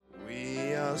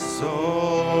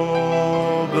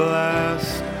so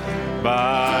blessed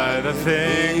by the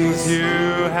things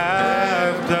you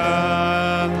have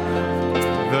done,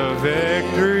 the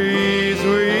victories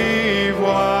we've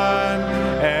won,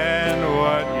 and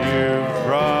what you've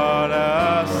brought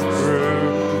us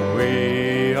through.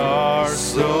 We are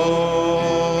so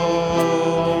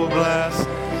blessed.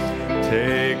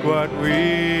 Take what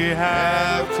we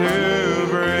have to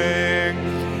bring,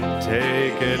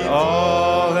 take it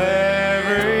all, everything.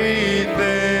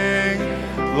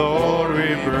 Lord,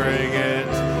 we bring it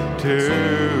to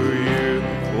you.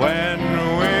 When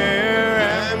we're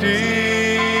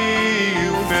empty,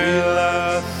 you fill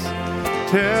us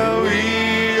till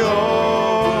we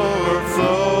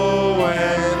overflow.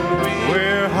 When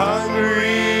we're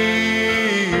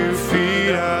hungry, you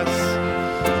feed us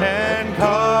and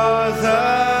cause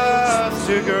us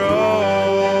to grow.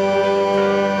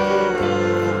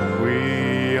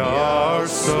 We are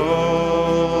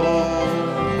so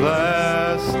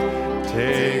blessed.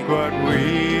 Take what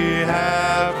we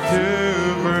have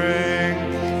to bring,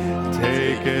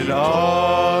 take it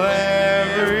all,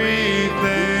 everything.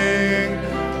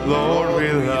 Lord,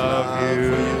 we love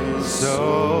you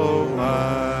so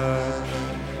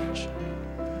much.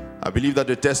 I believe that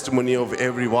the testimony of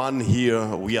everyone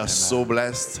here, we are so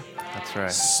blessed. That's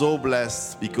right. So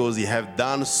blessed because He have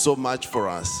done so much for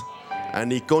us, and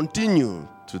He continue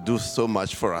to do so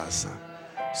much for us.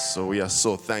 So we are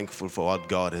so thankful for what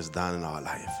God has done in our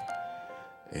life.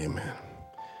 Amen.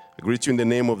 I greet you in the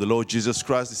name of the Lord Jesus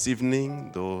Christ this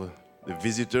evening, the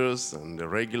visitors and the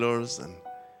regulars, and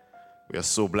we are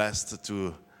so blessed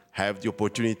to have the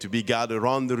opportunity to be gathered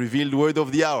around the revealed word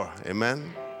of the hour.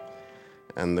 Amen.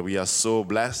 And we are so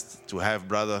blessed to have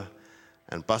Brother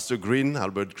and Pastor Green,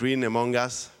 Albert Green, among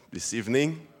us this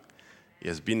evening. He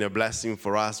has been a blessing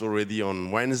for us already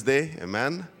on Wednesday.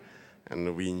 Amen.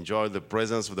 And we enjoy the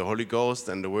presence of the Holy Ghost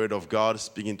and the Word of God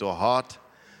speaking to our heart.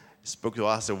 He spoke to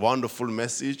us a wonderful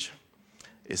message,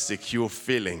 a secure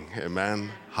feeling.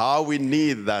 Amen. How we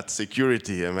need that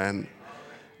security. Amen.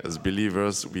 As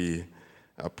believers, we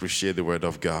appreciate the Word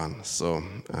of God. So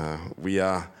we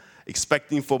are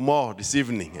expecting for more this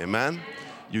evening. Amen.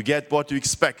 You get what you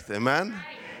expect. Amen.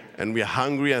 And we are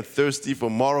hungry and thirsty for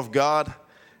more of God.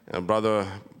 And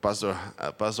Pastor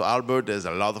Albert has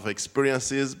a lot of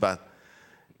experiences, but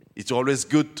it's always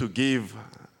good to give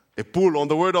a pull on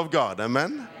the Word of God.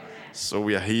 Amen. So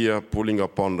we are here pulling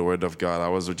upon the Word of God. I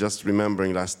was just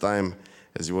remembering last time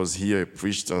as he was here, he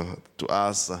preached to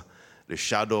us the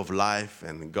shadow of life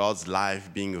and God's life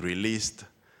being released.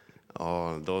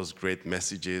 Oh, those great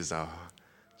messages have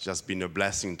just been a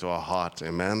blessing to our heart.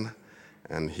 Amen.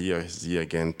 And here is he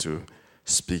again to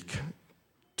speak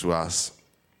to us.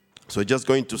 So we're just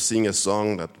going to sing a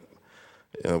song that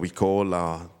we call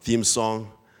our theme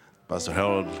song. Pastor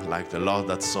Harold liked a lot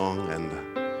that song, and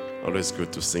always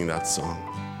good to sing that song.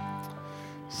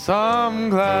 Some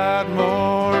glad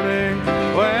morning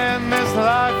when this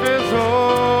life is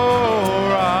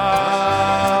over,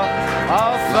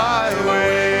 I'll fly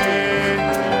away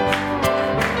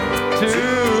to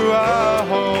a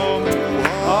home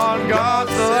on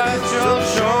God's celestial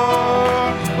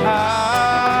shore.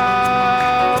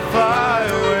 I'll fly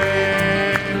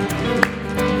away.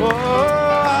 Oh,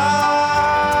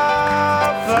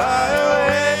 I'll fly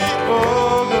away.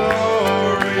 Oh,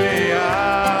 glory.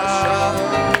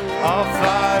 I'll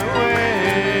fly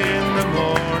away in the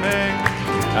morning.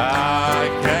 I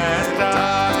can't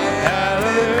die.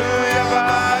 Hallelujah,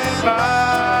 by and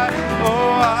by.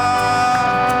 Oh,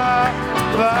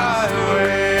 I'll fly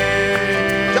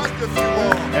away. Just a few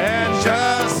more. And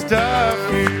just a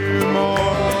few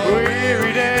more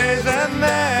weary days, and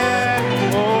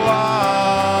then, oh,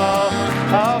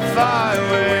 I'll fly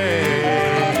away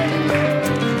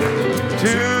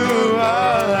to a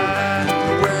land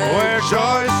where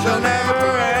joy shall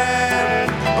never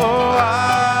end. Oh,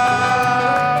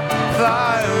 I'll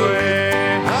fly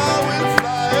away. I will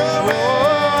fly away. Oh,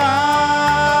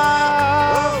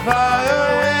 I'll fly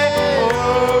away.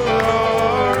 Oh,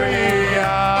 glory.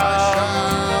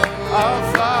 I'll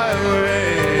fly away.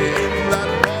 In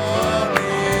that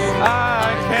morning, I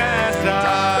can't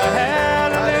die.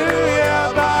 Hallelujah,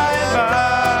 by and by.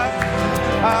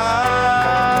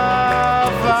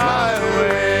 I'll fly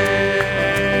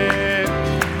away.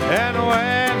 And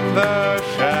when the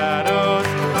shadows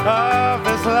of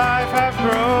this life have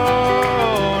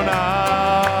grown,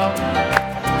 I'll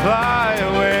fly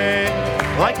away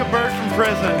like a bird from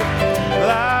prison,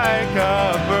 like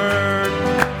a bird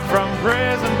from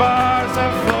prison bars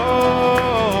have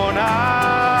flown.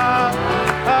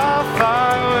 I'll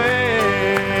fly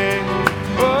away.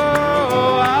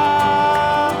 Oh,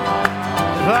 I'll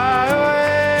fly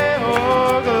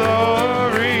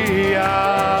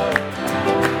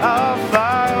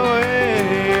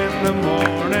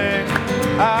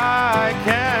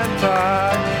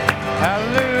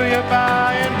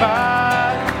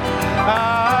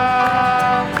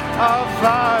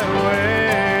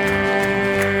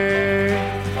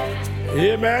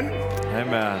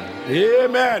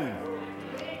Amen.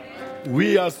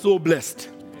 We are so blessed.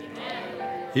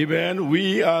 Amen.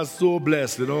 We are so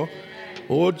blessed,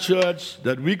 Oh, church,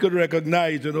 that we could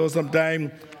recognize,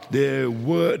 sometimes the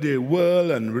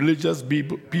world and religious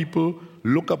people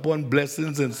look upon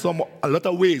blessings in a lot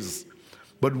of ways.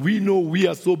 But we know we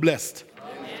are so blessed.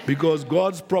 Because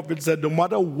God's prophet said, no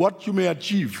matter what you may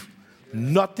achieve,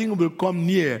 nothing will come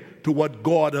near to what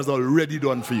God has already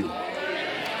done for you.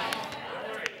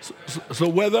 So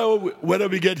whether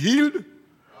we get healed,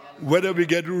 whether we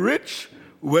get rich,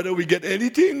 whether we get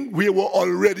anything, we were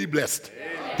already blessed.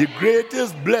 The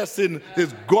greatest blessing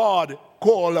is God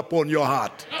call upon your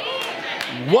heart.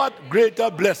 What greater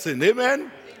blessing,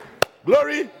 amen?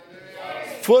 Glory.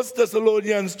 1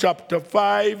 Thessalonians chapter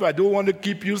 5. I don't want to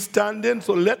keep you standing,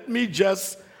 so let me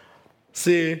just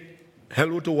say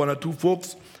hello to one or two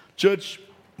folks. Church,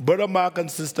 Brother Mark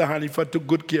and Sister Hanifa took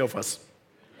good care of us.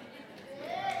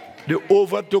 They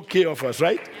overtook care of us,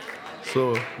 right?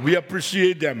 So we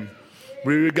appreciate them.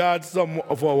 We regard some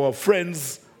of our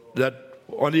friends that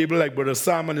unable, like Brother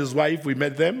Sam and his wife, we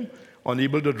met them,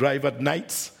 unable to drive at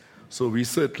nights. So we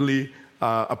certainly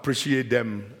appreciate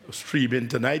them streaming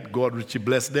tonight. God richly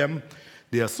bless them.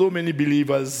 There are so many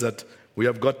believers that we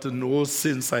have got to know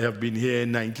since I have been here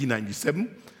in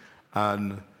 1997.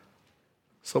 And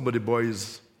some of the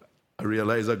boys, I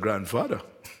realize, are grandfather.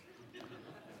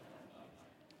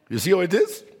 You see how it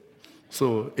is?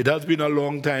 So it has been a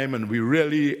long time, and we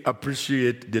really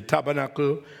appreciate the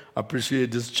tabernacle,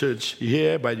 appreciate this church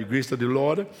here by the grace of the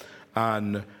Lord,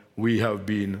 and we have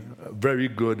been very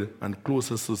good and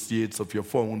close associates of your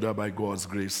founder by God's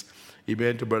grace.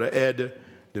 Amen. To Brother Ed,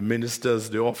 the ministers,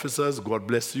 the officers, God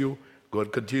bless you.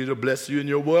 God continue to bless you in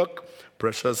your work.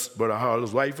 Precious Brother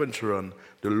Harold's wife and children,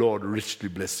 the Lord richly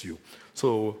bless you.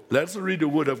 So let's read the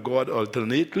word of God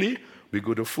alternately. We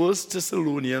go to 1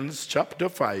 Thessalonians chapter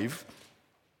 5.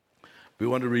 We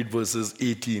want to read verses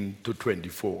 18 to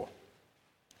 24.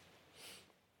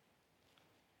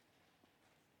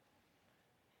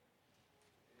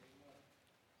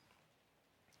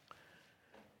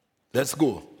 Let's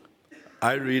go.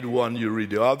 I read one, you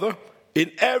read the other.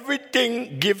 In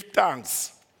everything give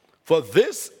thanks, for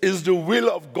this is the will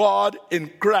of God in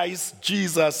Christ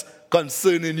Jesus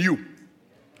concerning you.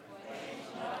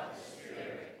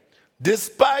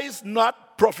 Despise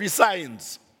not prophesying.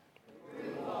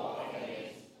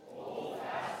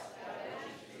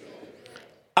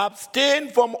 Abstain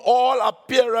from all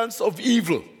appearance of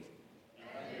evil.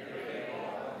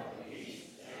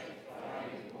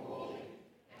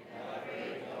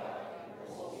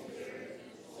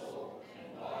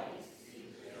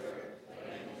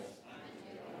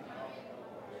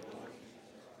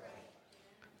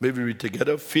 Maybe we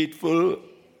together. Faithful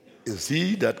is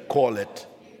he that calleth,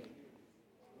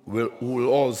 who will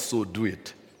also do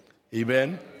it.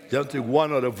 Amen. Just take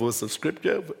one other verse of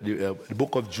scripture, the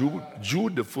book of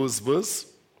Jude, the first verse.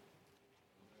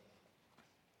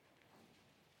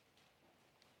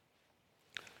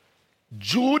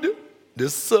 Jude, the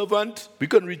servant, we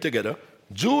can read together.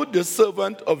 Jude, the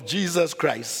servant of Jesus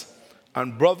Christ,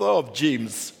 and brother of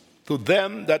James, to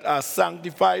them that are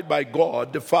sanctified by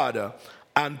God the Father,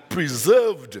 and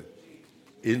preserved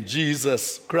in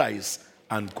Jesus Christ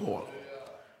and called.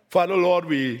 Father, Lord,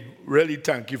 we really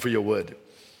thank you for your word.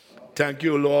 Thank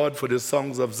you, Lord, for the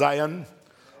songs of Zion.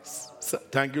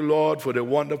 Thank you, Lord, for the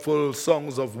wonderful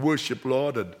songs of worship,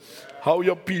 Lord, and how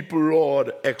your people,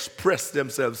 Lord, express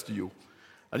themselves to you.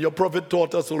 And your prophet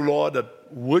taught us, O Lord,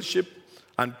 that worship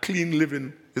and clean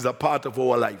living is a part of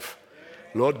our life.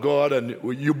 Lord God, and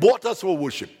you bought us for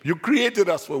worship. You created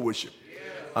us for worship.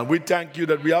 And we thank you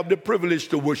that we have the privilege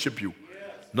to worship you.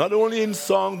 Not only in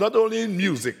song, not only in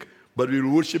music, but we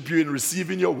will worship you in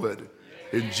receiving your word.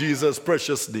 In Jesus'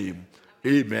 precious name,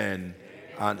 amen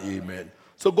and amen.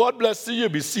 So God bless you.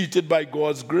 Be seated by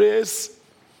God's grace.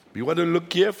 We want to look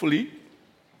carefully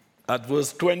at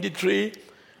verse 23.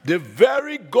 The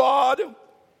very God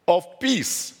of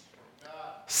peace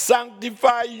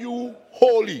sanctify you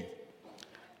wholly.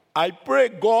 I pray,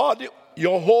 God,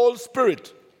 your whole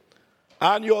spirit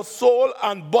and your soul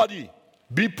and body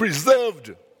be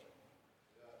preserved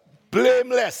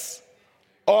blameless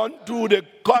unto the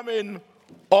coming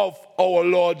of our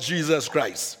Lord Jesus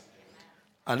Christ.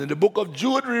 And in the book of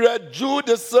Jude, we read, Jude,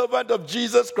 the servant of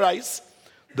Jesus Christ,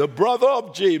 the brother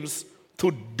of James,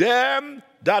 to them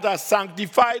that are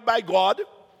sanctified by God,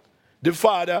 the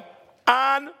Father,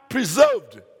 and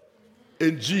preserved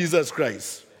in Jesus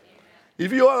Christ.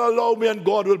 If you all allow me, and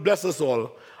God will bless us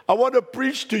all, I want to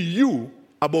preach to you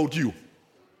about you.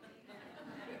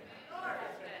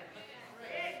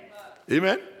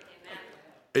 Amen?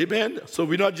 Amen. So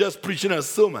we're not just preaching a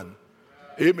sermon,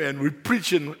 Amen. We're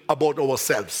preaching about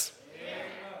ourselves.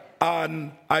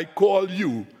 And I call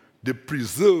you the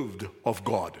preserved of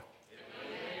God.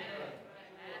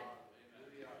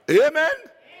 Amen.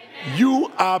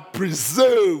 You are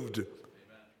preserved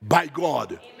by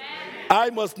God. I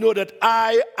must know that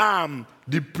I am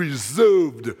the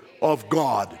preserved of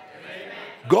God.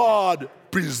 God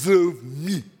preserved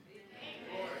me.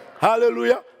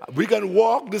 Hallelujah. We can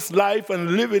walk this life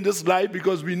and live in this life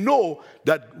because we know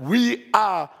that we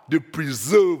are the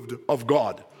preserved of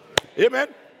God. Amen.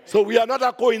 So we are not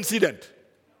a coincidence.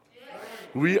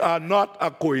 We are not a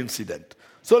coincidence.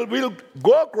 So we'll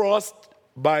go across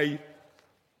by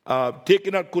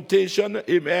taking a quotation,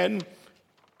 amen,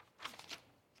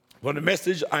 from the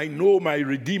message, I know my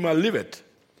Redeemer liveth.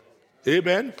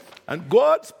 Amen. And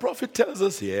God's prophet tells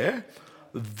us here,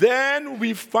 then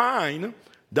we find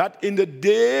that in the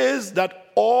days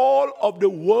that all of the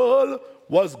world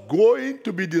was going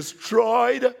to be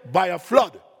destroyed by a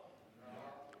flood,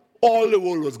 all the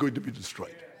world was going to be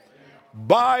destroyed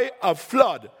by a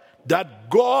flood, that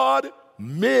God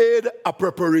made a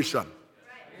preparation.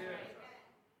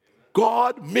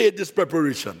 God made this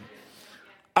preparation.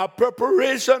 A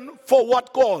preparation for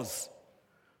what cause?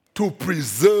 To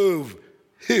preserve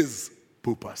his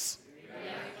purpose.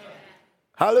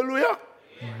 Hallelujah.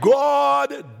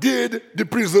 God did the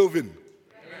preserving.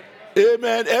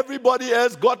 Amen. Everybody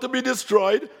else got to be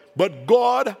destroyed, but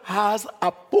God has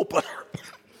a purpose.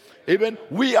 Amen.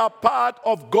 We are part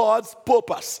of God's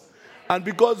purpose. And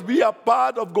because we are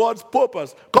part of God's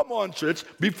purpose, come on, church,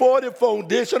 before the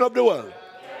foundation of the world,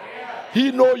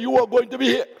 he know you are going to be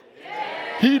here.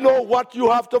 He know what you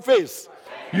have to face.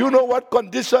 You know what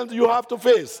conditions you have to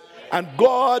face. And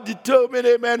God determined,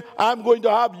 amen, I'm going to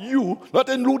have you, not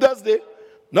in Luther's day,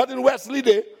 not in Wesley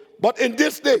day, but in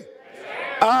this day.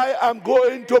 I am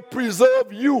going to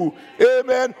preserve you.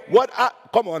 Amen.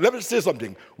 Come on, let me say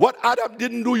something. What Adam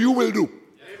didn't do, you will do.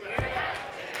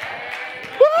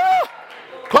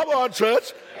 Come on,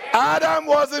 church. Adam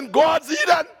was in God's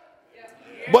Eden,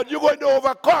 but you're going to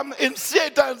overcome in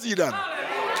Satan's Eden.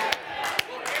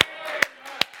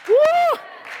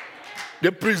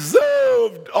 The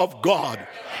preserved of God.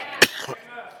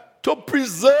 To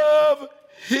preserve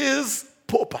his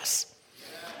purpose.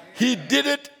 He did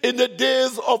it in the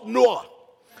days of Noah,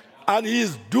 and he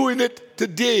is doing it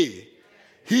today.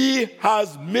 He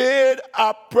has made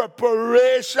a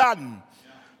preparation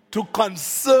to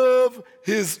conserve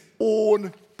his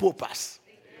own purpose.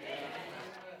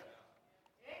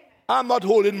 I'm not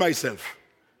holding myself.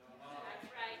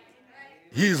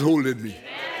 He's holding me.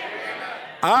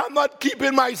 I'm not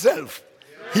keeping myself.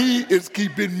 He is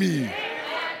keeping me.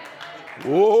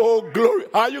 Oh, glory.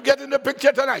 Are you getting the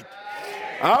picture tonight?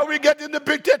 Are we getting the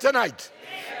picture tonight?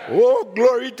 Oh,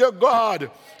 glory to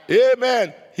God.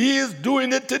 Amen. He is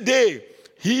doing it today.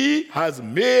 He has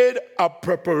made a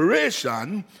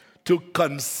preparation to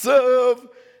conserve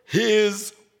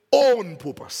his own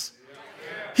purpose.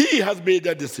 He has made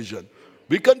that decision.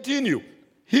 We continue.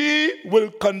 He will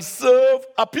conserve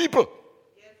a people.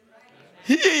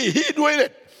 He doing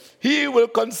it. He will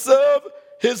conserve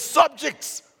his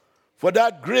subjects for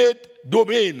that great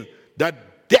domain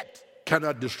that death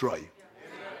cannot destroy.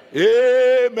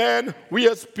 Amen. We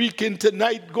are speaking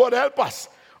tonight, God help us,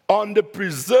 on the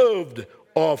preserved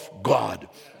of God.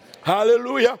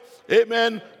 Hallelujah.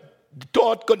 Amen. The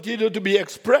thought continued to be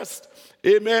expressed.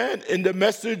 Amen. In the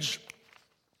message,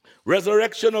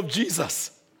 resurrection of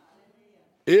Jesus.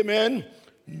 Amen.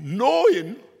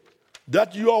 Knowing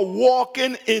that you are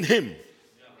walking in him.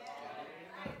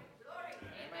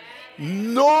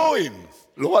 Knowing.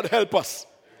 Lord help us.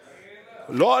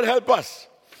 Lord help us.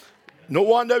 No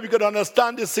wonder we could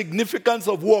understand the significance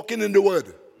of walking in the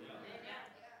word.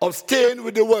 Of staying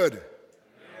with the word.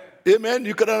 Amen.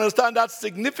 You could understand that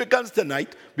significance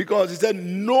tonight because he said,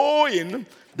 knowing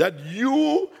that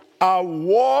you are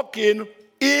walking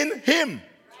in him.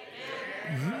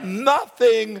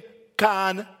 Nothing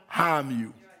can harm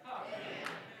you.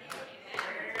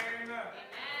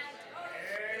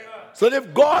 So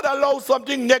if God allows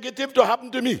something negative to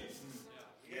happen to me,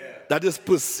 that is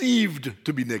perceived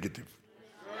to be negative,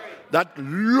 that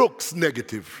looks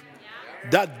negative,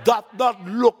 that does not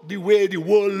look the way the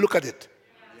world look at it,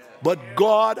 but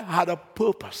God had a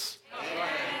purpose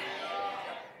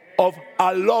of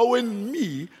allowing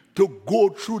me to go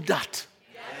through that.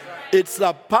 It's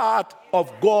a part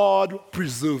of God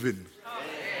preserving.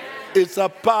 It's a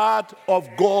part of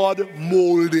God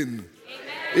molding.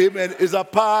 Amen. It's a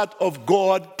part of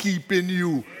God keeping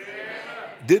you.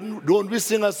 Don't we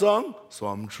sing a song?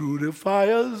 Some through the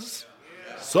fires,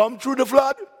 some through the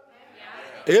flood.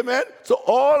 Amen. So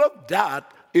all of that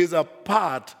is a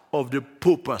part of the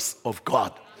purpose of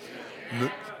God.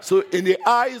 So in the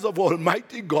eyes of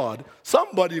Almighty God,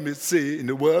 somebody may say in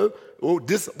the world, oh,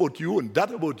 this about you and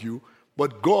that about you,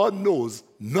 but God knows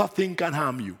nothing can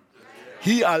harm you.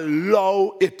 He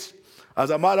allow it. As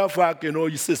a matter of fact, you know,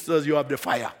 you sisters, you have the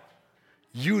fire.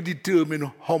 You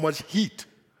determine how much heat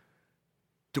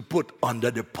to put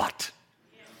under the pot.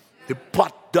 The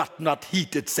pot does not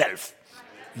heat itself.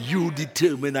 You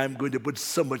determine I'm going to put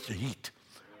so much heat.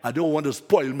 I don't want to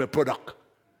spoil my product.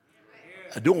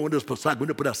 I don't want to spoil, so I'm going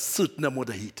to put a certain amount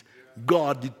of heat.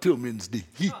 God determines the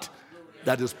heat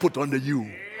that is put under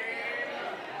you.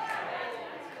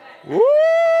 Woo!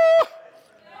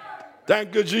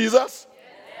 Thank you, Jesus.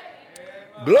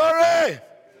 Glory.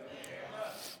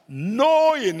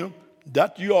 Knowing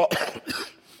that you are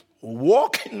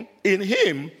walking in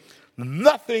him,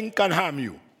 nothing can harm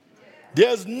you.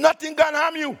 There's nothing can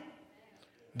harm you.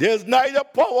 There's neither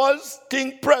powers,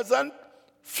 thing present,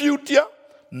 future.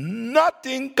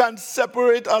 Nothing can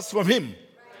separate us from him.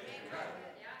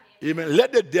 Amen.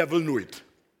 Let the devil know it.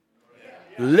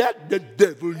 Let the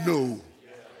devil know.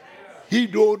 He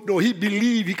don't know. He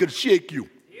believe he can shake you.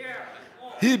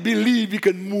 He believe he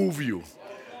can move you.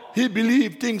 He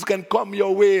believe things can come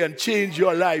your way and change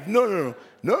your life. No.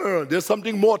 There's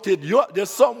something more to it. There's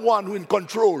someone who in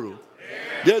control.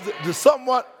 There's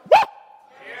someone.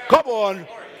 Come on.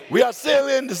 We are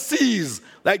sailing the seas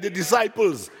like the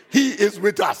disciples. He is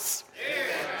with us.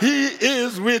 He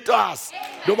is with us.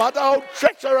 No matter how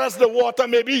treacherous the water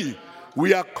may be,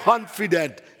 we are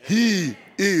confident he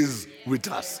is with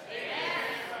us.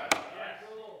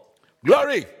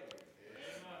 Glory.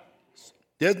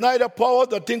 There's neither power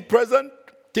nor thing present,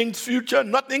 things future.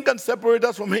 Nothing can separate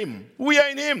us from him. We are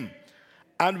in him.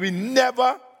 And we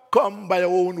never come by our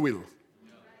own will.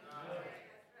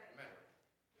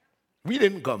 We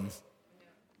didn't come.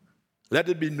 Let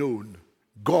it be known.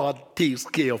 God takes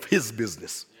care of his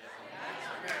business.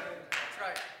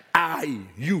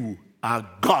 You are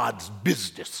God's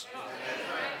business.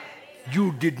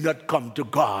 You did not come to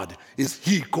God. It's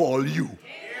he called you.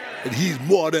 And he's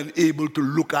more than able to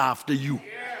look after you.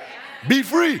 Be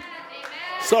free.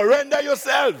 Surrender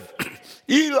yourself.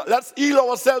 Let's heal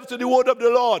ourselves to the word of the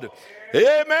Lord.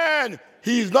 Amen.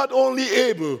 He's not only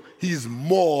able, he's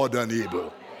more than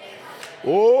able.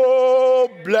 Oh,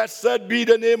 blessed be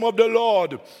the name of the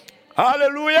Lord.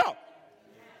 Hallelujah.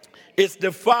 It's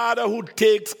the Father who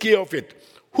takes care of it.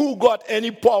 Who got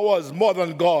any powers more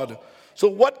than God? So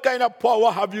what kind of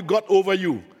power have you got over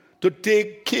you to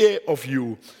take care of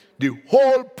you? The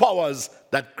whole powers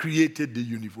that created the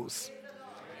universe.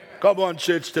 Come on,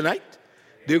 church, tonight.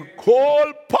 The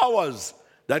whole powers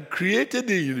that created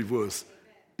the universe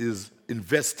is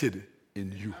invested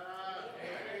in you.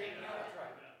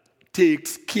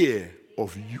 Takes care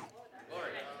of you.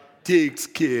 Takes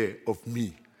care of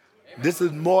me. This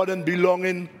is more than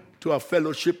belonging to a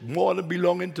fellowship, more than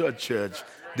belonging to a church.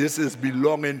 This is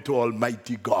belonging to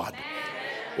Almighty God.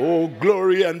 Oh,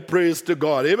 glory and praise to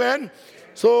God. Amen.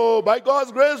 So, by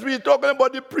God's grace, we're talking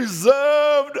about the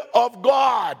preserved of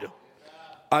God.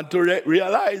 And to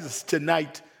realize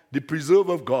tonight, the preserved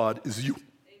of God is you.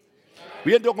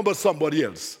 We ain't talking about somebody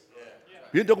else.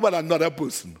 We ain't talking about another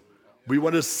person. We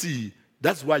want to see.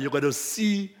 That's why we got to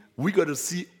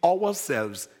see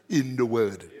ourselves in the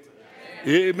Word.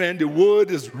 Amen. The Word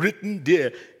is written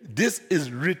there. This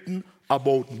is written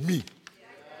about me.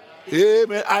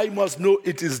 Amen. I must know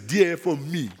it is there for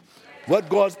me. What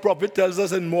God's prophet tells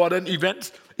us in modern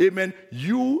events, amen,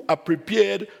 you are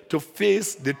prepared to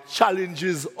face the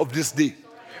challenges of this day.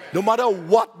 No matter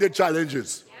what the challenge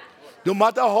is. No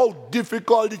matter how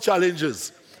difficult the challenge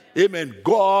is. Amen.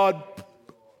 God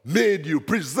made you,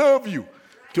 preserve you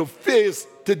to face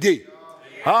today.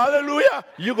 Hallelujah.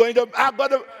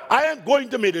 I am going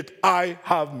to make it. I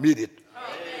have made it.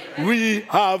 We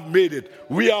have made it.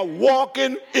 We are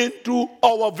walking into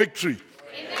our victory.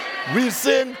 We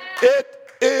sing, it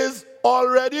is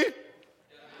already.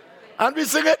 And we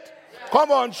sing it.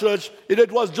 Come on, church.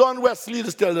 It was John Wesley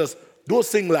that tells us, don't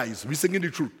sing lies. We sing in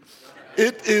the truth.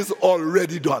 It is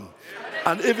already done.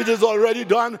 And if it is already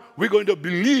done, we're going to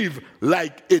believe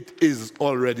like it is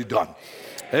already done.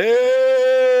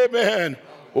 Amen.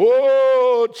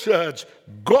 Oh, church.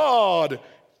 God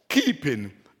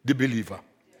keeping the believer.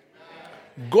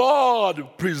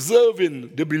 God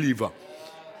preserving the believer.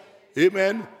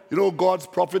 Amen. You know, God's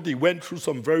prophet, he went through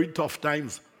some very tough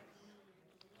times.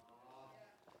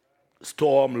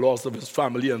 Storm, loss of his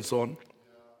family, and so on.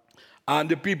 And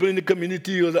the people in the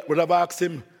community would have asked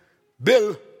him,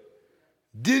 Bill,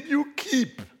 did you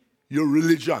keep your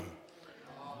religion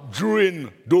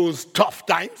during those tough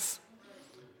times?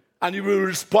 and you will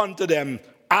respond to them,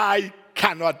 I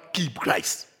cannot keep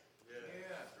Christ.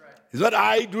 It's not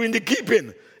I doing the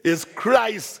keeping, it's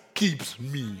Christ keeps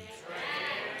me.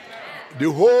 The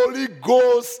Holy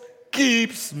Ghost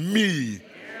keeps me.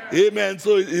 Amen.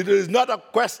 So it is not a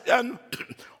question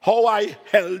how I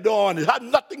held on. It had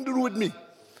nothing to do with me.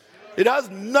 It has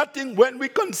nothing when we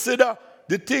consider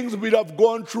the things we have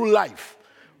gone through life.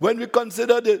 When we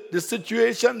consider the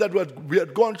situation that we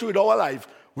had gone through in our life,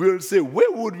 we will say,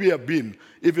 where would we have been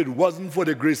if it wasn't for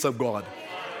the grace of God?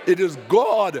 It is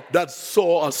God that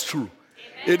saw us through.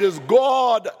 It is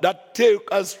God that took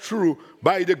us through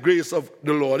by the grace of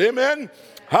the Lord. Amen.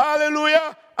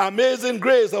 Hallelujah. Amazing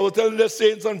grace. I was telling the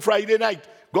saints on Friday night,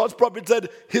 God's prophet said,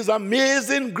 his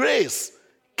amazing grace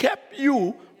kept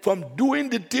you from doing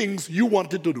the things you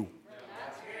wanted to do.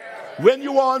 When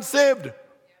you were unsaved.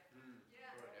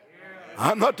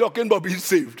 I'm not talking about being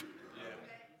saved.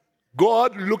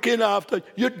 God looking after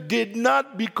you. Did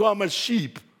not become a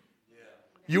sheep.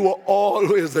 You were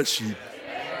always a sheep.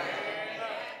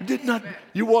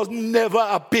 You was never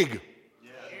a pig.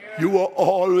 You were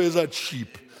always a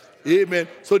sheep. Amen.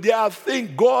 So there are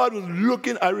things God was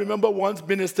looking. I remember once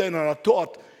ministering and I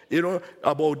thought,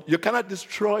 about you cannot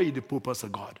destroy the purpose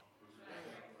of God.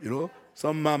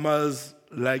 Some mamas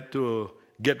like to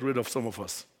get rid of some of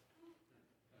us.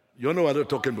 You know what I'm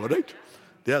talking about, right?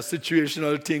 There are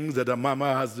situational things that a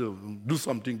mama has to do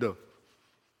something to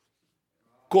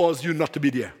cause you not to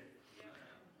be there.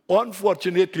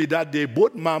 Unfortunately, that day,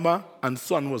 both mama and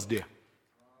son was there.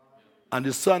 And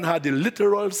the son had the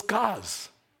literal scars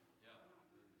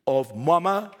of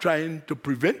mama trying to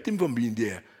prevent him from being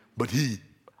there, but he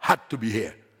had to be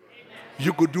here.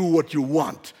 You could do what you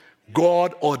want.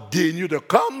 God ordained you to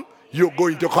come, you're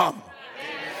going to come.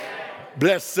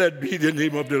 Blessed be the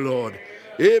name of the Lord.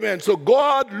 Amen. So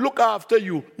God look after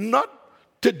you, not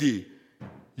today.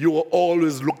 You are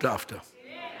always looked after.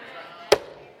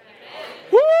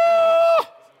 Woo!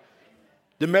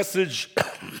 The message,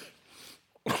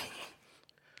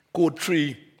 code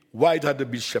 3, why had to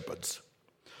be shepherds?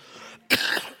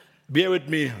 Bear with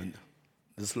me on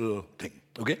this little thing,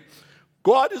 okay?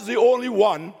 God is the only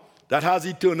one that has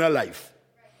eternal life.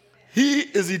 He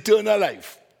is eternal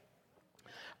life.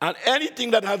 And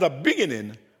anything that has a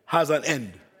beginning has an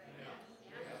end.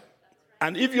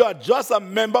 And if you are just a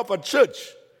member of a church,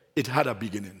 it had a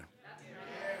beginning.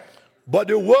 But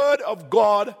the word of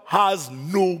God has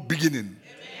no beginning.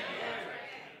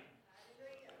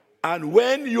 And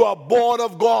when you are born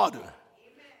of God,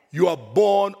 you are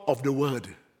born of the word.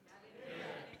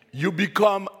 You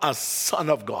become a son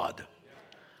of God.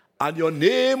 And your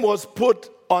name was put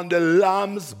on the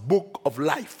Lamb's book of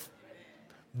life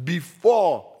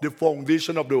before the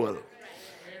foundation of the world.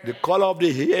 The color of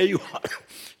the hair you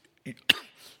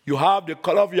have, the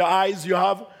color of your eyes you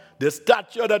have, the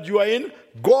stature that you are in,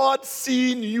 God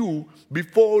seen you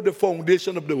before the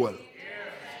foundation of the world.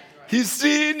 He's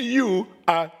seen you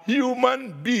a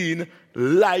human being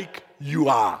like you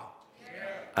are.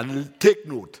 And take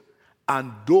note,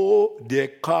 and though there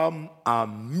come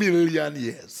 1,000,000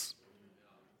 years,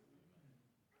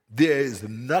 there is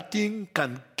nothing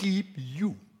can keep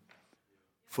you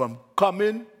from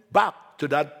coming back to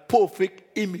that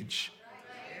perfect image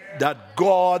that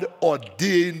God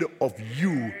ordained of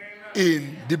you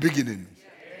in the beginning.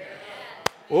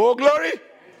 Oh, glory.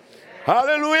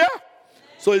 Hallelujah.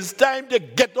 So it's time to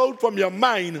get out from your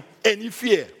mind any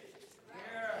fear.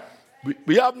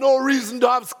 We have no reason to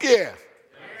have scare.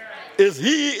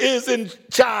 He is in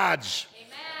charge.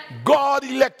 God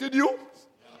elected you.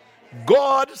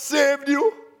 God saved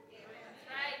you.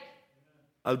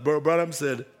 As Brother Branham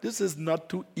said, this is not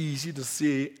too easy to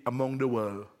say among the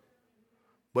world,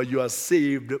 but you are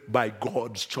saved by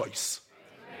God's choice.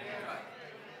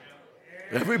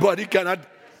 Everybody cannot,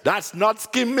 that's not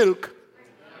skim milk.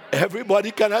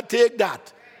 Everybody cannot take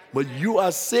that. But you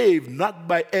are saved not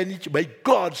by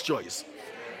God's choice.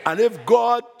 And if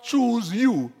God chooses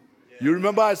you, you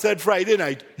remember I said Friday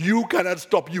night, you cannot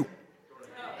stop you.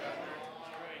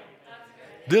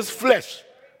 This flesh,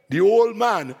 the old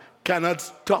man, cannot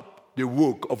stop the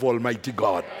work of Almighty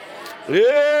God. Amen.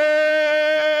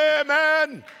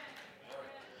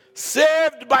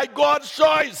 Saved by God's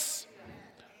choice.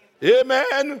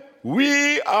 Amen.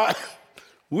 We are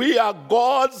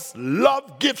God's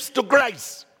love gifts to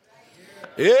Christ.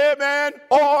 Amen.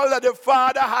 All that the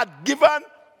Father had given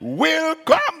will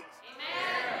come. Amen.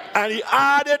 And he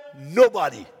added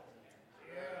nobody.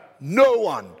 No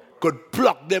one could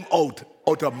pluck them out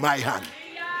of my hand.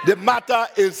 The matter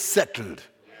is settled.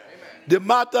 The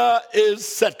matter is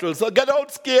settled. So get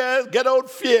out scares, get out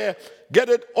fear, get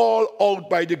it all out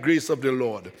by the grace of the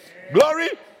Lord. Glory.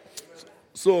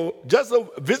 So just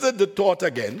to visit the thought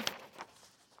again.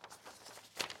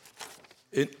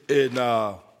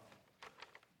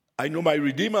 I Know My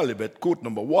Redeemer Liveth, quote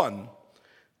number 1.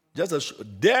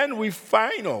 Then we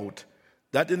find out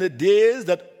that in the days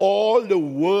that all the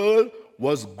world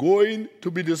was going to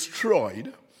be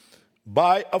destroyed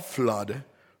by a flood,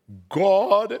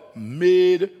 God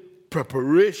made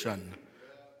preparation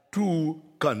to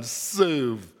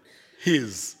conserve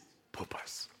his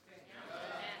purpose.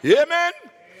 Amen?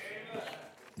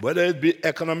 Whether it be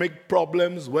economic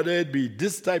problems, whether it be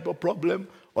this type of problem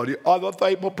or the other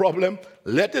type of problem,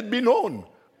 let it be known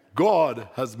God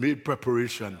has made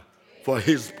preparation for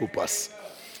his purpose.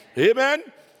 Amen?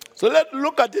 So let's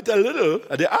look at it a little,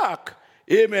 at the ark.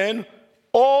 Amen?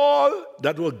 All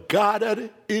that were gathered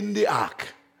in the ark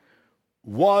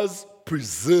was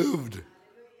preserved.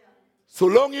 So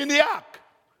long in the ark,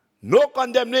 no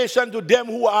condemnation to them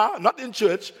who are not in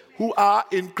church, who are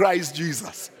in Christ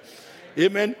Jesus.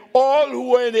 Amen. All who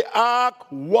were in the ark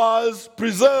was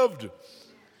preserved.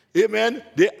 Amen.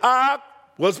 The ark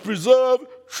was preserved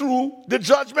through the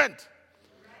judgment.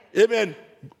 Amen.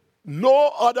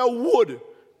 No other wood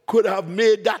could have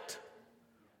made that.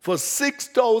 For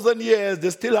 6,000 years,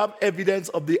 they still have evidence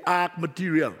of the ark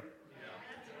material.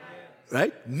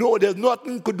 Right? No, there's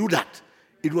nothing could do that.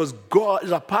 It was God,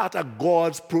 it's a part of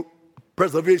God's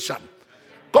preservation.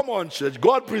 Come on, church.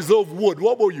 God preserved wood.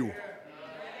 What about you?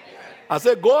 I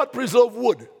said, God preserved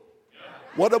wood.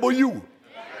 What about you?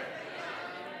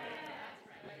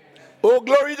 Oh,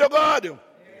 glory to God.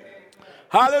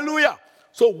 Hallelujah.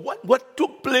 So what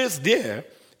took place there,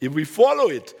 if we follow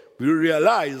it, we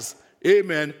realize,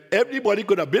 amen, everybody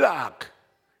could have built an ark.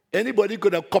 Anybody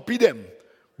could have copied them.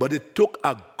 But it took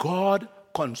a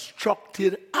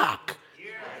God-constructed ark.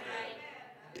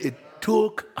 It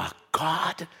took a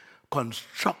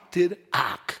God-constructed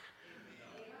ark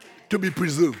to be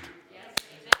preserved.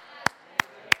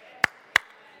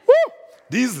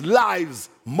 These lives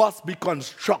must be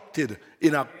constructed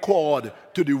in accord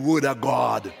to the word of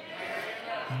God.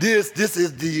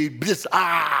 This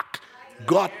ark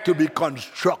got to be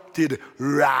constructed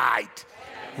right.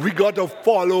 We got to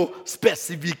follow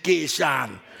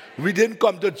specification. We didn't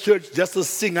come to church just to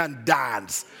sing and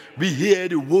dance. We hear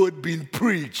the word being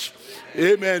preached.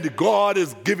 Amen. God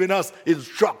is giving us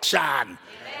instruction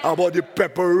about the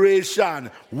preparation,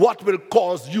 what will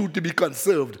cause you to be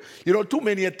conserved. You know, too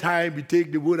many a time we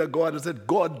take the word of God and say,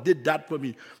 God did that for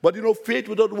me. But you know, faith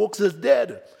without works is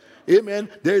dead.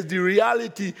 Amen. There's the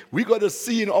reality we got to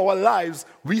see in our lives.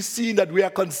 We see that we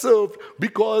are conserved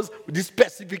because the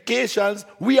specifications,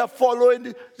 we are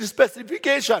following the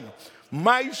specification.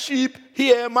 My sheep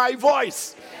hear my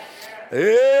voice.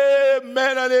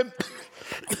 Amen and amen.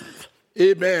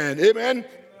 Amen. Amen.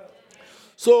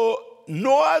 So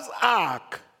Noah's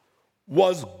ark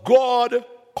was God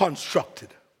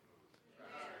constructed.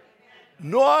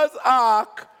 Noah's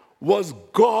ark was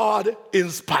God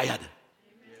inspired.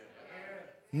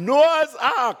 Noah's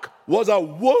ark was a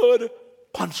word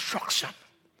construction.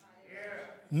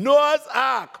 Noah's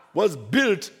ark was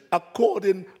built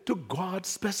according to God's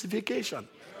specification.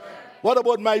 What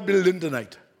about my building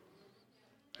tonight?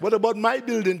 What about my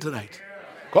building tonight?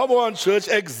 Come on, church,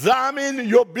 examine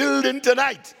your building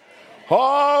tonight.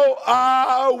 How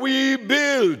are we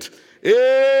built?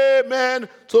 Amen.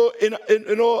 So, you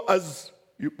know, as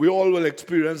we all will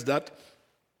experience that,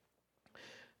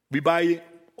 we buy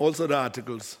also the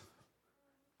articles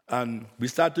and we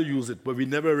start to use it, but we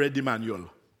never read the manual.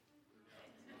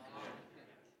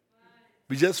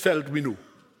 We just felt we knew.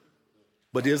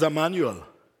 But there's a manual,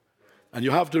 and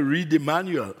you have to read the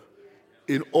manual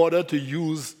in order to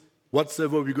use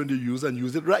whatsoever we're going to use and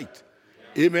use it right.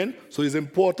 Amen. So it's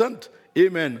important,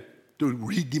 amen, to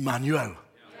read the manual.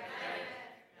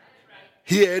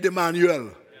 Hear the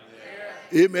manual.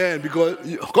 Amen. Because,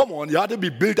 come on, you have to be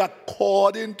built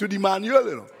according to the manual,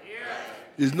 you know.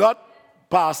 It's not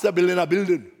pastor building a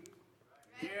building.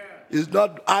 It's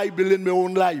not I building my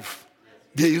own life.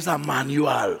 There is a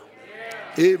manual.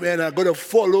 Amen. I'm going to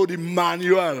follow the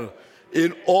manual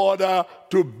in order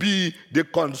to be the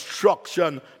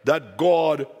construction that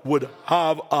God would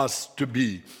have us to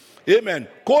be. Amen.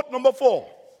 Quote number 4.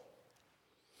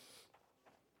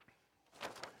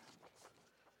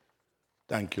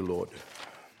 Thank you, Lord.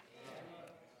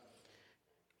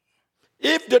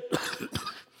 If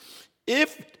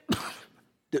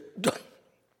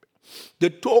the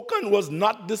token was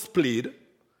not displayed,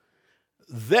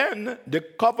 then the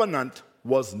covenant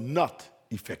was not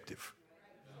effective.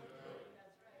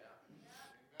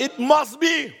 It must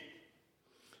be.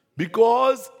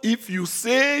 Because if you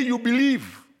say you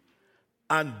believe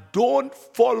and don't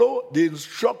follow the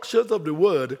instructions of the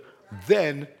word,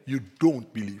 then you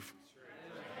don't believe.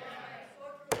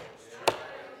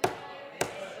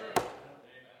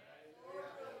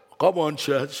 Come on,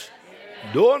 church.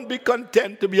 Don't be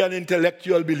content to be an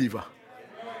intellectual believer.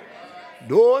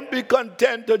 Don't be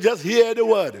content to just hear the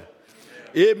word.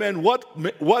 Amen. What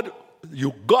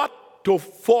you got to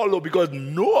follow, because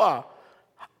Noah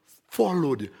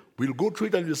followed. We'll go through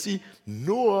it and you'll see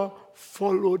Noah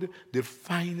followed the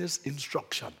finest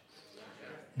instruction.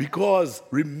 Because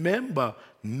remember,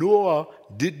 Noah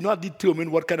did not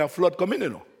determine what kind of flood coming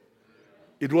in.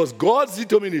 It was God's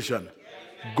determination.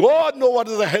 God knows what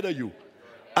is ahead of you.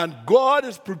 And God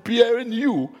is preparing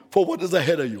you for what is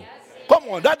ahead of you. Come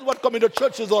on, that's what coming to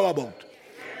church is all about.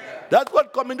 That's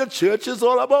what coming to church is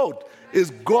all about. Is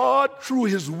God, through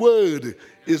his word,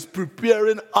 is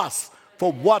preparing us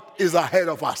for what is ahead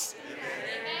of us.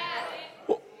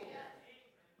 Oh,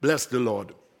 bless the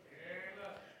Lord.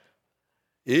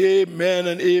 Amen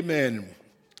and amen.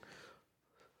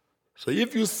 So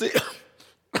if you say,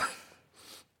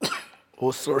 oh,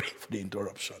 sorry for the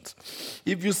interruptions.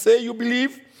 If you say you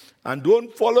believe and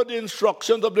don't follow the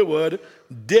instructions of the word,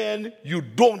 then you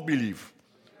don't believe.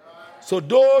 So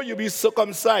though you be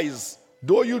circumcised,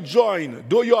 though you join,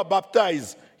 though you are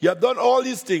baptized, you have done all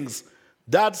these things,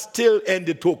 that still ain't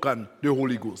the token, the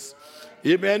Holy Ghost.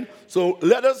 Amen. So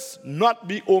let us not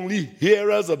be only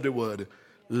hearers of the word.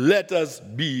 Let us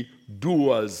be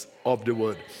doers of the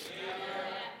word.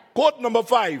 Quote number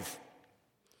 5.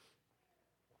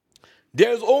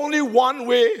 There's only one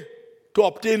way to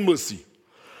obtain mercy.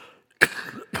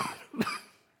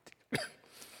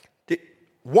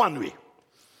 One way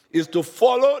is to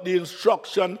follow the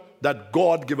instruction that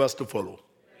God gives us to follow.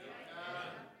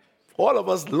 All of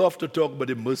us love to talk about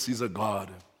the mercies of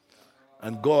God.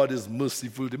 And God is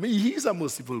merciful to me. He's a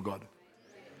merciful God.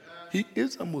 He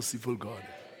is a merciful God.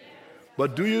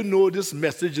 But do you know this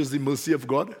message is the mercy of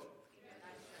God?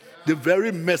 The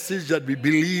very message that we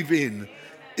believe in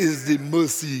is the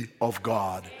mercy of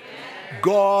God.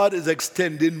 God is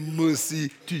extending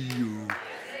mercy to you.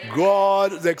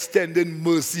 God is extending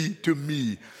mercy to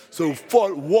me. So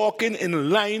for walking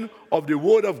in line of the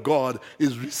word of God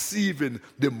is receiving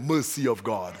the mercy of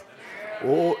God.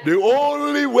 Oh, the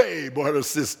only way, brother,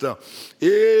 sister,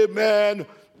 amen,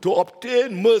 to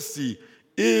obtain mercy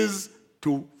is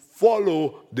to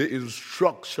follow the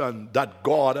instruction that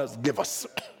God has given us.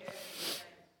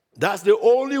 That's the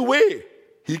only way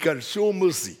he can show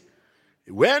mercy.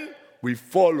 When we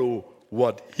follow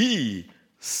what he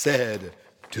said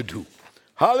to do.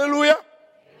 Hallelujah.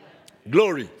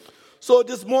 Glory. So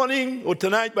this morning or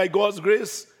tonight, by God's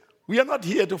grace, we are not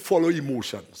here to follow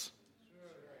emotions.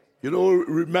 You know,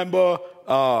 remember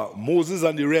Moses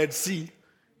and the Red Sea.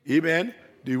 Amen.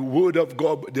 The word of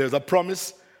God, there's a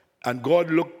promise. And God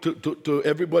looked to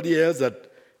everybody else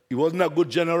that he wasn't a good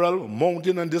general.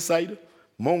 Mountain on this side,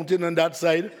 mountain on that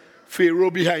side.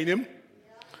 Pharaoh behind him.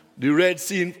 The Red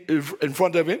Sea in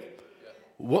front of him.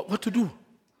 What to do?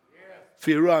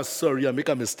 Pharaoh asked, sorry, I make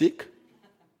a mistake.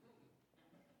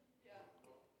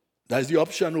 That's the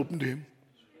option open to him.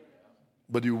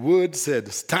 But the word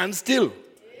said, stand still,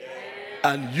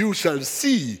 and you shall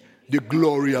see the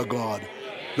glory of God.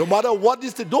 No matter what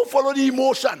this is, don't follow the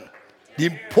emotion. The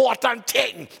important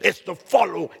thing is to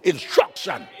follow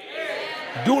instruction.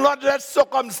 Do not let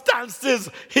circumstances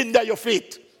hinder your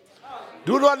faith.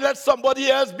 Do not let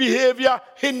somebody else's behavior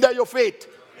hinder your faith.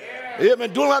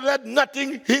 Amen. Do not let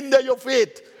nothing hinder your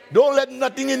faith. Don't let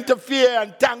nothing interfere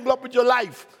and tangle up with your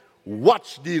life.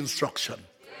 Watch the instruction.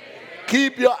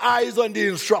 Keep your eyes on the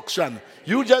instruction.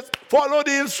 You just follow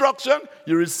the instruction.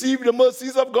 You receive the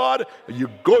mercies of God. And you're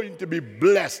going to be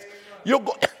blessed. You're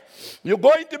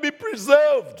going to be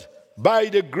preserved by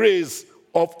the grace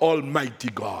of Almighty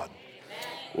God.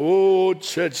 Oh,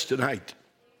 church, tonight.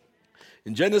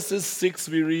 In Genesis 6,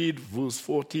 we read verse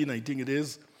 14, I think it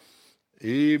is.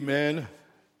 Amen.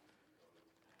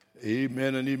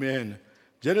 Amen and amen.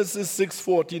 Genesis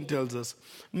 6:14 tells us,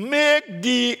 make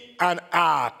thee an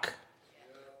ark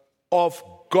of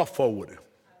gopher wood.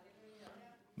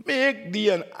 Make thee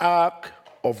an ark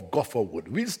of gopher wood.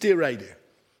 We'll stay right there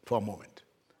for a moment.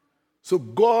 So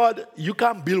God, you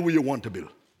can't build what you want to build.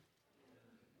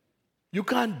 You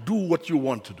can't do what you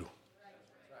want to do.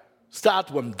 Start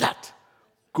from that.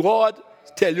 God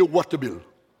tell you what to build.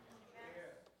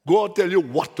 God tell you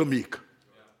what to make.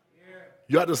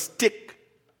 You have to stick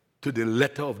to the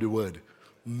letter of the word.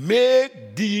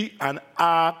 Make thee an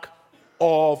ark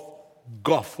of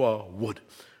gopher wood.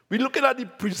 We're looking at the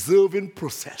preserving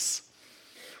process.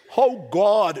 How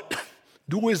God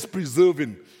do his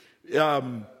preserving.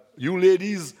 You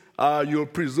ladies, You'll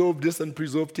preserve this and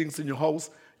preserve things in your house.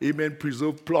 Amen.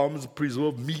 Preserve plums,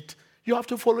 preserve meat. You have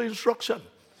to follow instruction.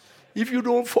 If you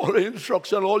don't follow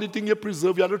instruction, all the thing you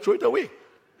preserve, you have to throw it away.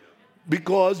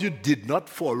 Because you did not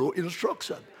follow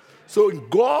instruction. So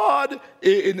God,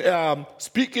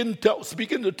 speaking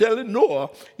to telling Noah,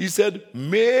 he said,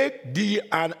 make thee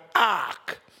an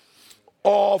ark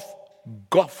of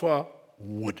gopher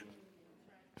wood.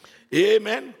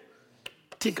 Amen.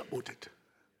 Think about it.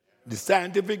 The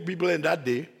scientific people in that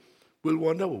day will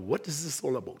wonder, well, what is this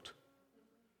all about?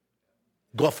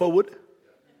 Gopher wood?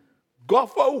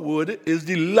 Gopher wood is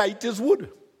the lightest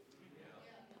wood.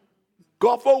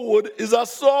 Gopher wood is a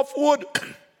soft wood.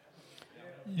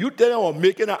 You tell them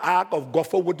making an ark of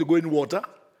gopher wood to go in water,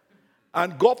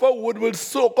 and gopher wood will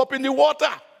soak up in the water.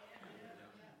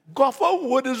 Gopher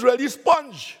wood is really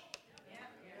sponge.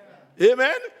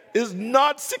 Amen? It's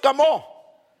not sycamore.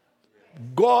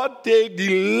 God take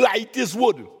the lightest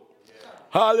wood.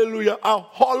 Hallelujah. A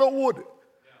hollow wood.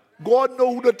 God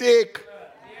know who to take.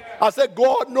 I said,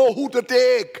 God know who to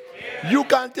take. You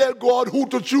can't tell God who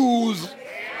to choose.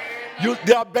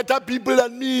 There are better people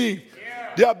than me.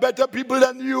 There are better people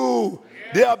than you.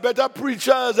 There are better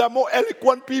preachers. There are more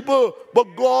eloquent people.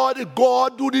 But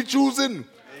God do the choosing.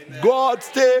 God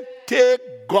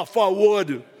take gopher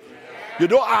wood. You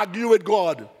don't argue with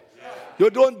God. You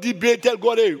don't debate, tell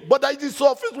God, hey, but that is the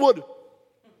softest wood.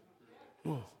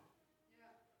 Oh.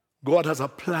 God has a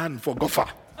plan for gopher.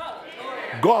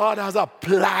 God has a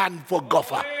plan for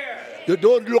gopher. You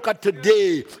don't look at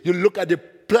today, you look at the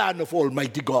plan of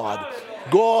Almighty God.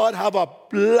 God have a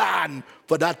plan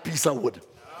for that piece of wood.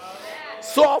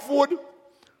 Soft wood,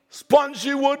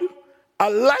 spongy wood, a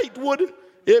light wood.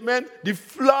 Amen. The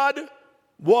flood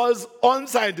was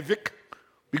unscientific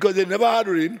because they never had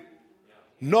rain.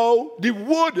 Now the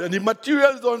wood and the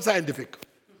material is unscientific.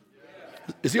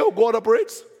 You see how God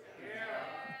operates?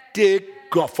 Take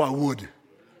gopher wood.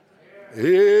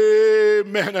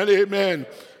 Amen and amen.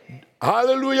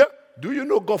 Hallelujah. Do you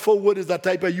know gopher wood is a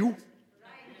type of you?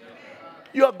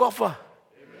 You are gopher.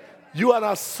 You are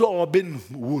absorbing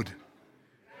wood.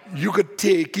 You could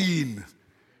take in.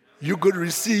 You could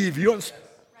receive. You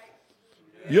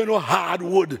know hard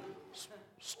wood.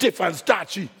 Stiff and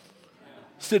starchy.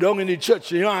 Sit down in the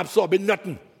church, you're not absorbing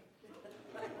nothing.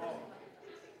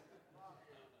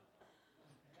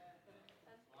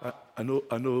 I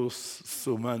know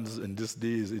sermons in this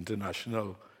day is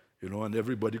international, and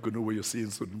everybody could know what you say in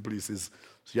certain places.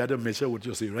 So you had to measure what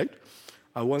you say, right?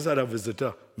 I once had a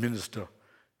visitor, minister,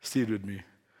 stayed with me,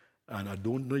 and I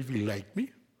don't know if he liked me.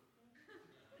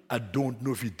 I don't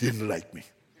know if he didn't like me.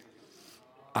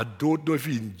 I don't know if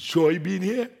he enjoyed being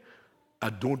here. I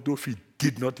don't know if he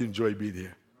did not enjoy being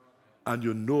here. And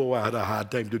I had a hard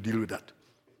time to deal with that.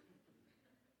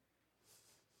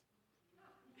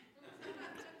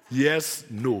 Yes,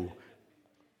 no.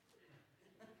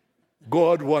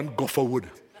 God wants gopher wood.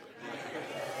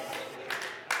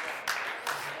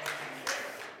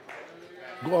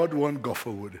 God wants gopher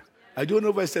wood. I don't know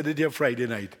if I said it here Friday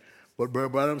night, but Brother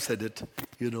Branham said it.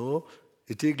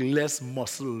 It takes less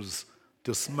muscles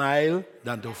to smile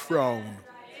than to frown.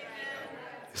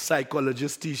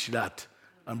 Psychologists teach that,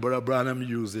 and Brother Branham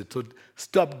used it to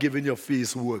stop giving your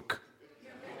face work.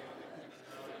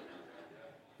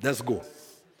 Let's go.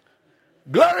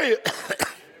 Glory.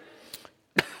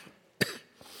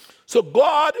 So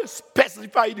God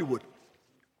specified the wood.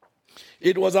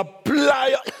 It was a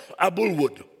pliable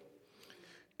wood.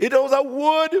 It was a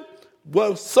wood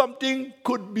where something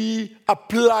could be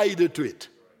applied to it.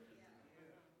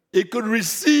 It could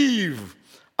receive,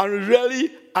 and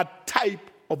really a type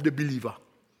of the believer.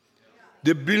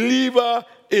 The believer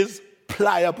is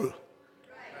pliable.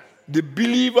 The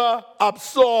believer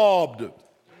absorbed.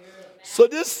 So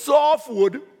this soft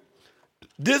wood,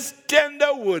 this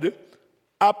tender wood,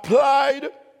 applied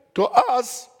to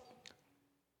us.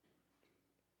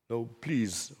 No,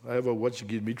 please, I have a watch,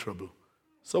 give me trouble.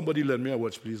 Somebody lend me a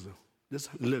watch, please. Just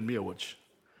lend me a watch.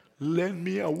 Lend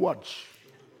me a watch.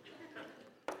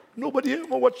 Nobody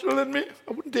have a watch to lend me?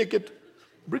 I wouldn't take it.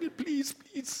 Bring it, please,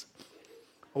 please.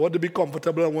 I want to be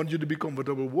comfortable. I want you to be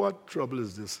comfortable. What trouble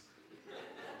is this?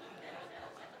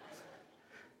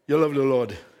 You love the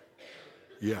Lord.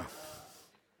 Yeah.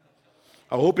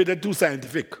 I hope it ain't too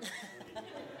scientific.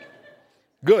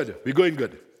 Good. We're going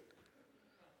good.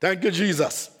 Thank you,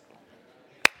 Jesus.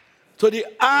 So the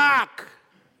ark,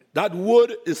 that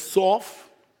wood is soft.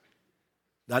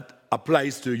 That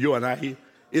applies to you and I.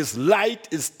 It's light,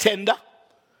 it's tender.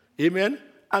 Amen.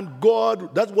 And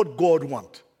God, that's what God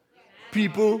wants.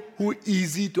 People who are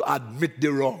easy to admit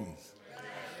they're wrong.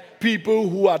 People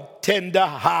who are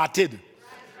tender-hearted.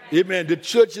 Amen. The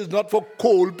church is not for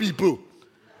cold people.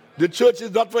 The church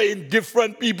is not for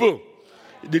indifferent people.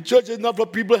 The church is not for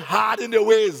people hard in their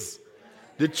ways.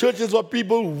 The church is for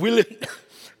people willing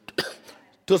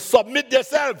to submit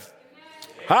themselves.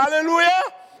 Hallelujah.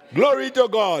 Glory to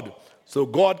God. So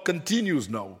God continues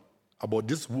now about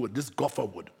this wood, this gopher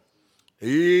wood.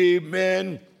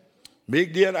 Amen.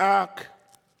 Make thee an ark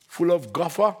full of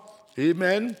gopher.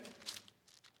 Amen.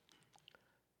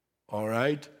 All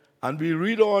right. And we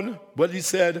read on what he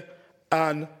said,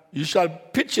 and you shall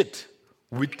pitch it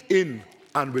within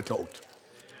and without.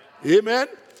 Amen.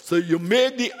 So you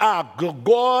made the ark.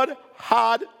 God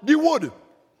had the wood.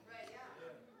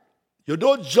 You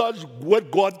don't judge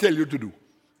what God tells you to do.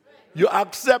 You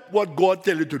accept what God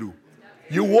tells you to do.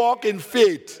 You walk in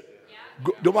faith.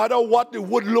 No matter what the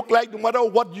wood look like, no matter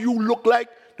what you look like,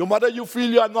 no matter you feel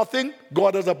you are nothing,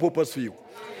 God has a purpose for you.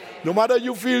 No matter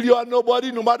you feel you are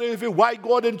nobody, no matter if you why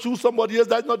God and choose somebody else,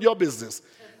 that's not your business.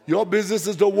 Your business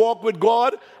is to walk with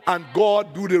God and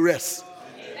God do the rest.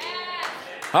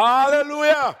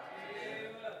 Hallelujah.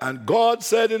 And God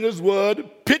said in his word,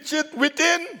 pitch it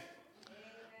within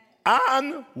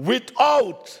and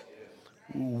without,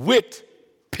 with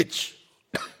pitch.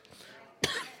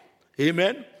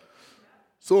 Amen.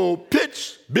 So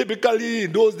pitch biblically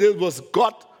in those days was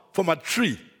got from a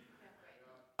tree.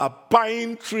 A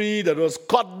pine tree that was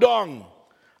cut down.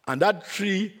 And that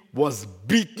tree was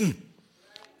beaten.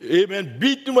 Amen.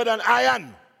 Beaten with an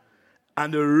iron.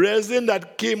 And the resin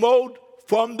that came out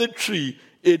from the tree,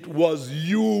 it was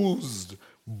used,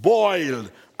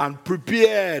 boiled, and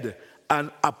prepared,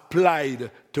 and applied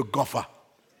to gopher.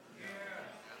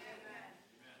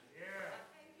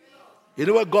 You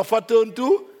know what gopher turned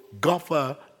to?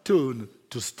 Gopher turned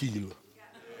to steel.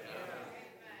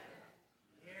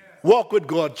 Walk with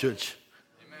God, church.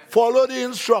 Follow the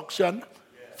instruction.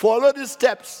 Follow the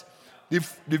steps. The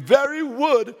very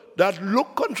word that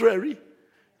look contrary,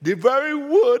 the very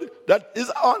word that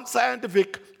is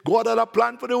unscientific, God had a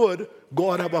plan for the word.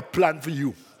 God have a plan for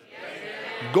you.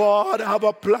 God have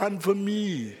a plan for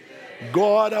me.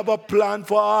 God have a plan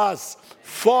for us.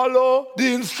 Follow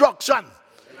the instruction.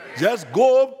 Just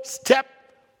go step.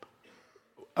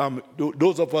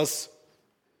 Those of us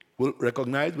will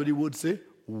recognize what he would say.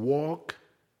 Walk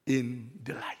in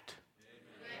the light.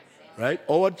 Right?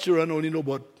 Our children only know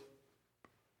about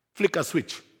flick a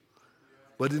switch.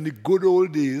 But in the good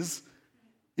old days,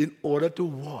 in order to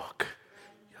walk,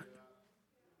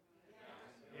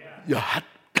 you had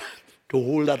to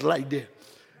hold that light there.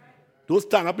 Don't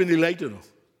stand up in the light, you know.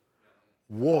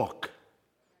 Walk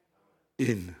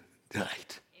in the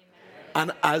light.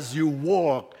 And as you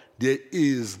walk, there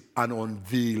is an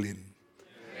unveiling.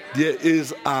 There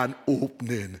is an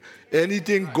opening.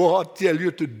 Anything God tells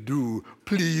you to do,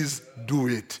 please do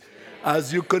it.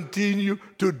 As you continue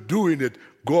to doing it,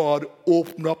 God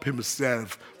open up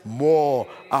himself more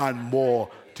and more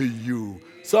to you.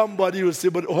 Somebody will say,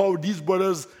 but how these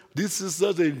brothers, these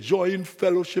sisters are enjoying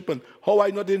fellowship, and how are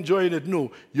I not enjoying it?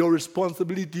 No, your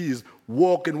responsibility is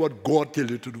walk in what God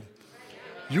tells you to do.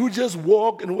 You just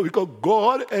walk, because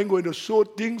God ain't going to show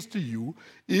things to you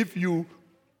if you,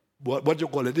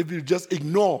 if you just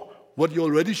ignore what he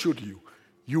already showed to you.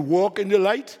 You walk in the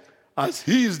light as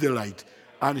he is the light,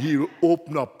 and he will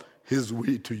open up his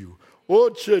way to you. Oh,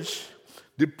 church,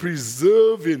 the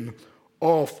preserving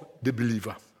of the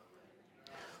believer.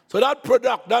 So that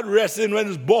product, that resin, when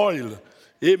it's boiled,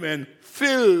 amen,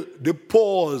 fill the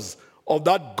pores of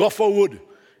that gopher wood,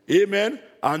 amen,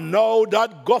 and now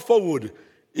that gopher wood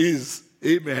is,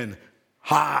 amen,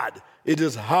 hard. It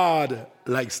is hard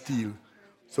like steel.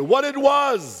 So what it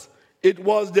was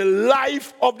the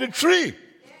life of the tree.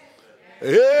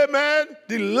 Amen.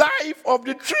 The life of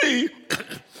the tree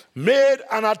made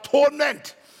an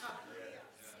atonement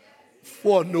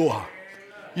for Noah.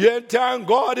 You thank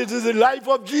God it is the life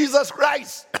of Jesus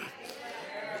Christ.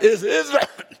 It's his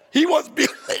life. He was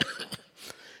beaten.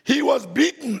 He was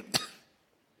beaten.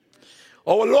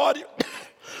 Our Lord,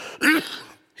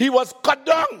 he was cut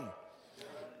down.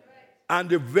 And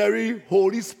the very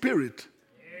Holy Spirit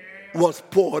was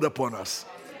poured upon us.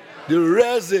 The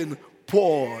resin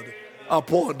poured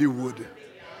upon the wood.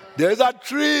 There's a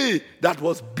tree that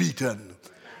was beaten.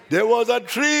 There was a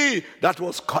tree that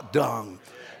was cut down.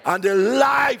 And the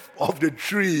life of the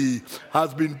tree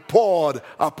has been poured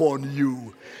upon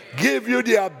you. Give you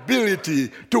the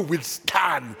ability to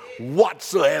withstand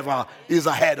whatsoever is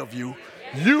ahead of you.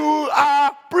 You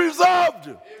are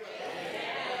preserved.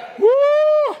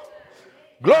 Woo!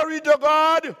 Glory to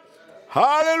God.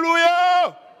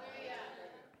 Hallelujah.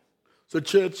 So,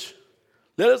 church,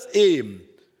 let us aim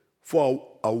for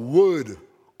a word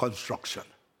construction.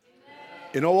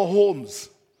 in our homes,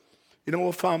 in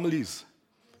our families,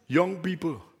 young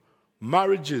people,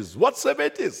 marriages, whatsoever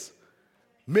it is,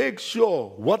 make sure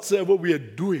whatsoever we are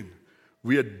doing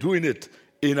it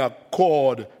in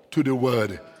accord to the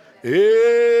word.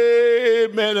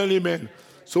 Amen and amen.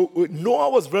 So Noah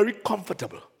was very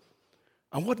comfortable.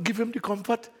 And what gave him the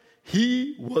comfort?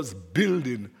 He was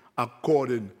building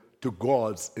according to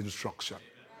God's instruction.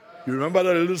 You remember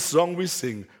that little song we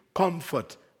sing,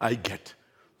 comfort I get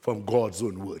from God's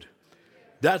own word.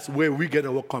 That's where we get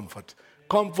our comfort.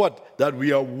 Comfort that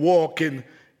we are walking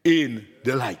in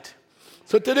the light.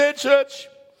 So today, church,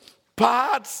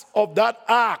 parts of that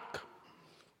ark,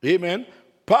 amen,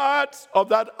 parts of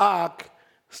that ark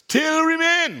still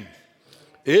remain.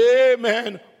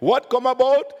 Amen. What come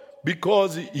about?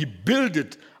 Because he built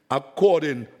it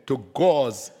according to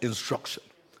God's instruction.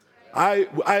 I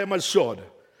am assured,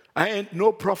 I ain't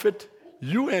no prophet,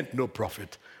 you ain't no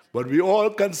prophet. But we all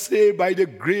can say by the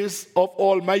grace of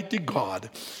Almighty God,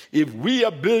 if we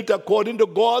are built according to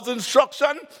God's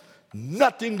instruction,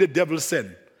 nothing the devil sent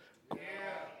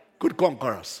could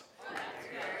conquer us.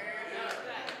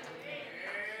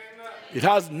 It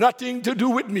has nothing to do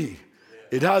with me.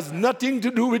 It has nothing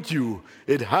to do with you.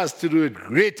 It has to do with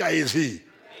greater is he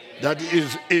that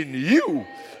is in you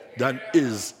than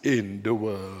is in the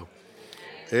world.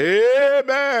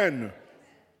 Amen.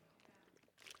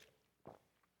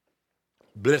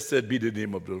 Blessed be the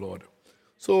name of the Lord.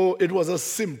 So it was a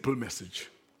simple message.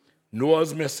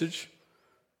 Noah's message.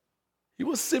 He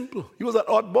was simple. He was an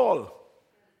oddball.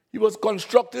 He was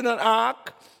constructing an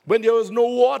ark when there was no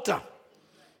water.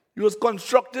 He was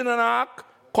constructing an ark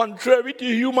contrary to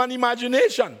human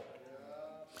imagination.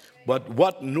 But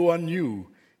what Noah knew,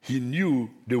 he knew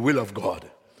the will of God.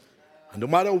 And no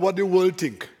matter what the world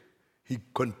think, he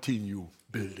continued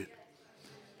building.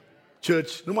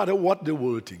 Church, no matter what the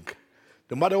world think,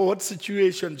 no matter what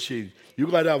situation change, you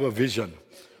got to have a vision.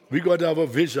 We got to have a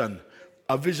vision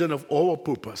of our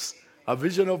purpose, a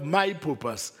vision of my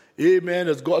purpose. Amen.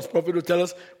 As God's prophet will tell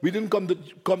us, we didn't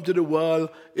come to the world,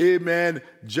 amen,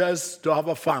 just to have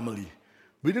a family.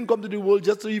 We didn't come to the world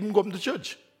just to even come to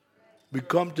church. We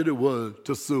come to the world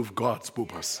to serve God's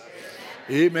purpose.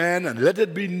 Amen. And let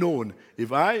it be known,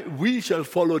 we shall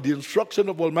follow the instruction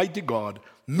of Almighty God,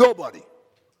 nobody,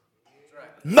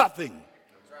 nothing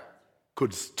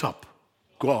could stop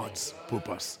God's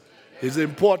purpose. It's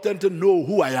important to know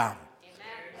who I am,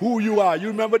 who you are. You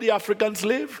remember the African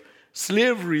slave?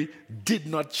 Slavery did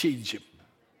not change him.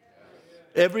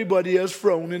 Everybody else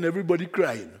frowning, everybody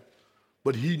crying.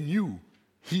 But he knew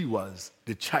he was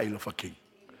the child of a king.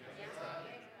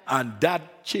 And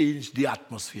that changed the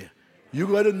atmosphere. You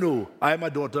got to know, I am a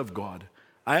daughter of God.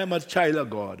 I am a child of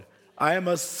God. I am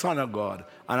a son of God.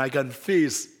 And I can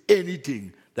face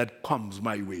anything that comes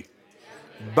my way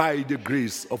by the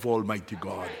grace of Almighty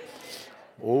God.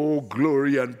 Oh,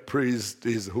 glory and praise to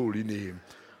his holy name.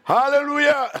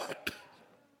 Hallelujah.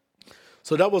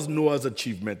 So that was Noah's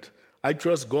achievement. I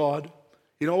trust God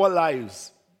in our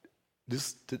lives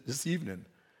this evening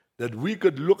that we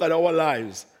could look at our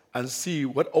lives and see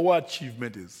what our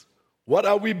achievement is. What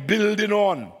are we building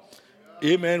on?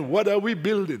 Amen. What are we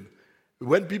building?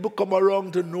 When people come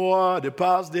around to Noah, the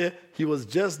past there, he was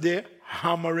just there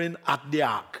hammering at the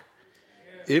ark.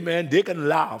 Amen. They can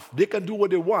laugh. They can do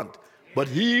what they want. But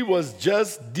he was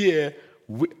just there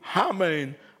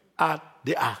hammering at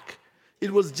the ark.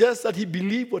 It was just that he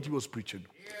believed what he was preaching.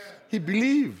 He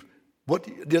believed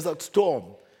there's a storm.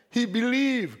 He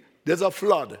believed there's a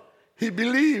flood. He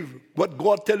believed what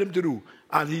God tell him to do.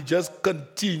 And he just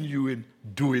continuing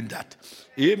doing that.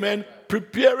 Amen.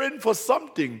 Preparing for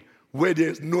something where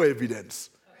there's no evidence.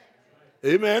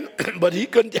 Amen. But he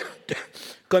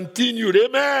continued.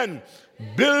 Amen.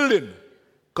 Building,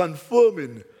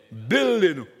 confirming,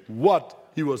 building what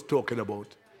he was talking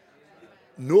about.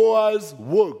 Noah's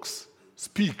works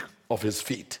speak of his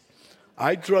faith.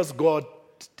 I trust God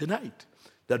tonight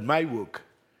that my work,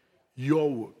 your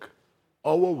work,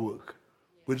 our work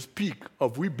will speak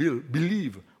of we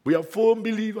believe. We are firm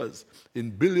believers in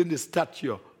building the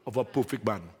stature of a perfect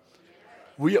man.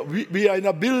 We are in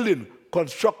a building,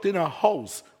 constructing a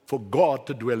house for God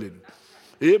to dwell in.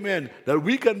 Amen. That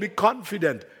we can be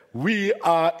confident we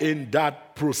are in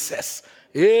that process.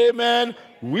 Amen.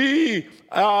 We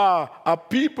are a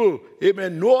people.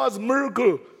 Amen. Noah's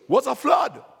miracle was a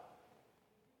flood.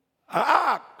 An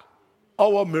ark.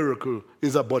 Our miracle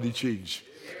is a body change.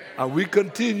 And we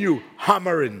continue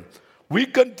hammering. We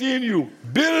continue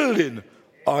building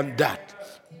on that.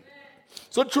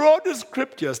 So throughout the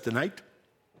scriptures tonight,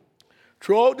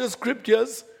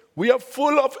 we are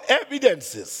full of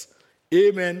evidences,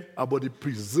 amen, about the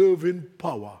preserving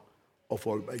power of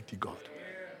Almighty God.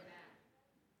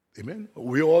 Amen.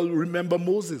 We all remember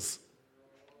Moses.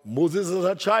 Moses as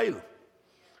a child.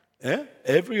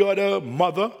 Every other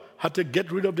mother had to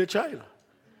get rid of their child.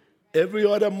 Every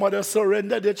other mother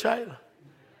surrendered their child.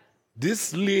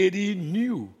 This lady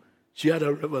knew, she had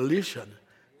a revelation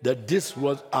that this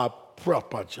was a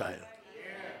proper child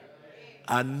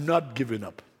and not giving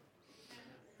up.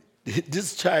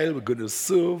 This child was going to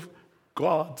serve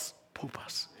God's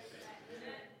purpose.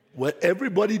 Well,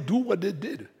 everybody do what they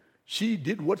did. She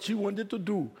did what she wanted to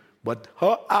do, but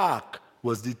her ark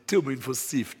was determined for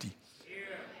safety.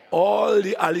 All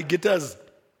the alligators,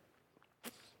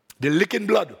 they licking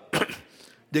blood.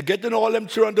 They're getting all them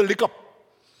children to lick up,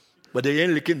 but they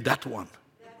ain't licking that one.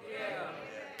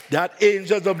 That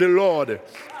angels of the Lord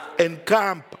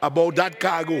encamp about that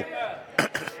cargo.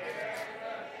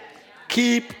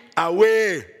 Keep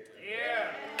away.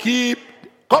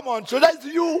 Come on, so that's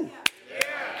you.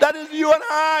 That is you and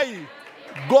I.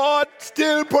 God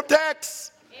still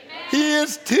protects. He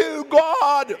is still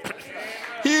God.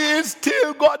 He is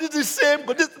still God. This is the same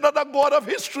God. This is not a God of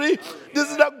history. This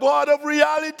is a God of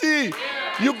reality.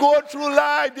 You go through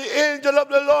life, the angel of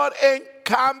the Lord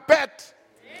encamp it.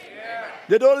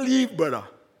 They don't leave, brother.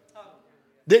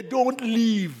 They don't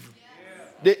leave.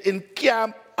 They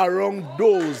encamp around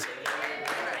those.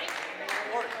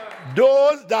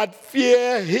 Those that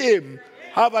fear him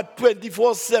have a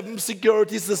 24/7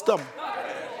 security system.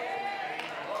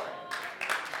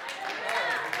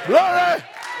 Glory!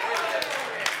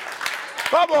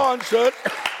 Come on, church.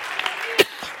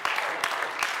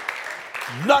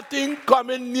 Nothing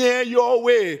coming near your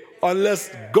way unless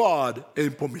God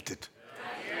ain't permitted.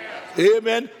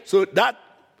 Amen. So that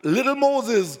little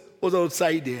Moses was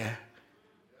outside there.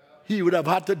 He would have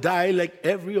had to die like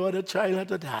every other child had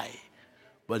to die.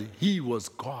 But he was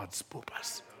God's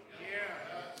purpose.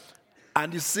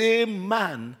 And the same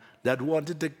man that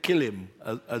wanted to kill him,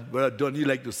 as Brother Donnie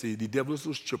like to say, the devil is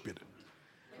so stupid.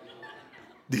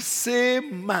 The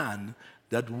same man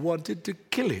that wanted to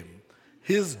kill him,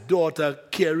 his daughter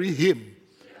carried him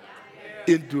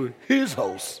into his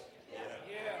house.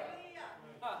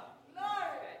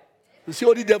 You see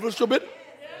how the devil is stupid?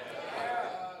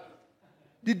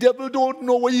 The devil don't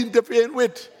know what he's interfering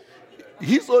with.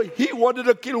 He wanted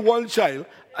to kill one child,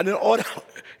 and in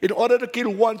order to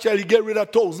kill one child, he get rid of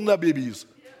thousands of babies.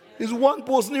 It's one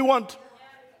person he wants.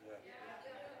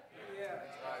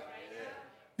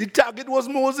 The target was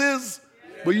Moses,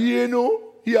 but he had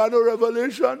no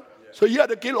revelation, so he had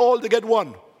to kill all to get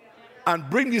one, and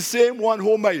bring the same one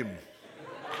home by him.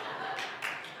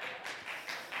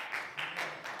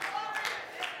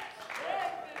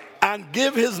 And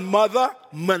give his mother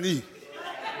money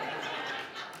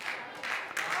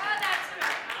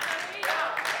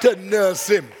to nurse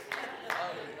him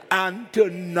and to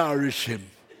nourish him.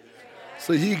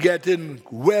 So he getting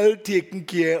well taken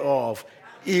care of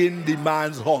in the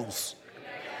man's house.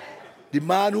 The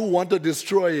man who want to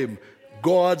destroy him,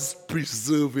 God's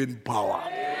preserving power.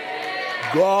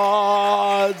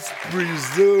 God's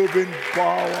preserving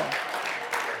power.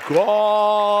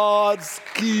 God's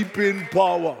keeping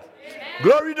power.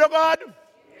 Glory to God.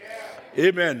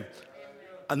 Amen.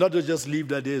 And not to just leave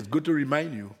that there, it's good to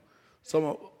remind you.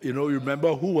 You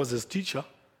remember who was his teacher?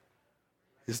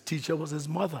 His teacher was his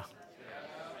mother.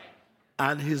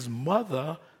 And his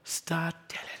mother started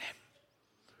telling him,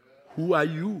 who are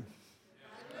you?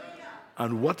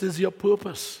 And what is your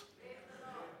purpose?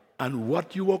 And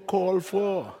what you were called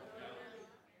for?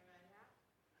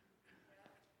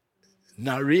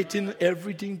 Narrating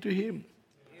everything to him.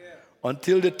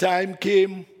 Until the time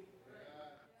came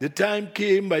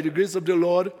by the grace of the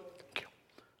Lord.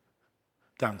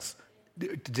 Thanks.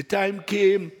 The time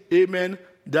came, amen,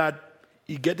 that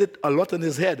he get it a lot in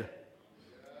his head.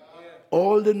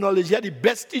 All the knowledge. He had the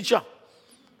best teacher.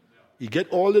 He get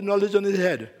all the knowledge on his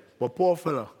head. But poor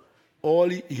fella, all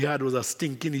he had was a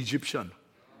stinking Egyptian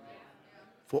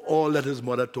for all that his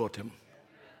mother taught him.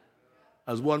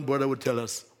 As one brother would tell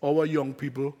us, our young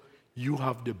people, you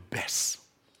have the best.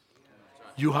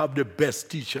 You have the best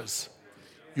teachers.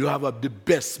 You have the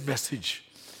best message.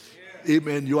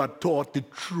 Amen. You are taught the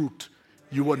truth.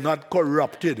 You were not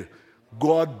corrupted.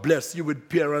 God bless you with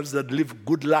parents that live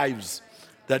good lives,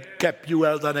 that kept you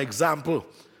as an example.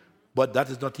 But that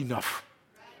is not enough.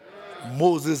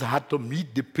 Moses had to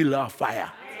meet the pillar of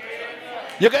fire.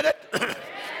 You get it?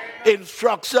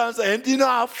 Instructions ain't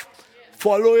enough.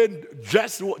 Following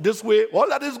just this way, all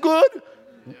that is good.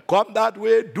 Come that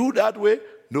way, do that way.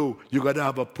 No, you got to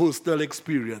have a personal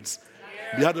experience.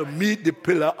 You have to meet the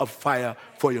pillar of fire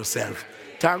for yourself.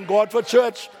 Thank God for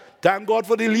church. Thank God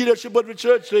for the leadership of the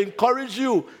church to encourage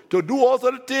you to do all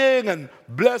sort of things and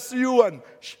bless you and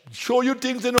show you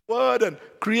things in the Word and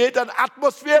create an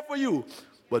atmosphere for you.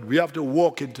 But we have to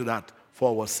walk into that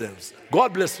for ourselves.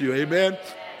 God bless you. Amen.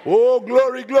 Oh,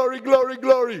 glory, glory, glory,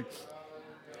 glory.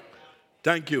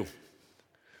 Thank you.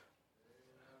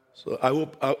 So I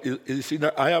hope, you see,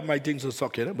 I have my things to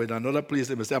suck in, but in another place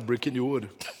they may say, I'm breaking your word.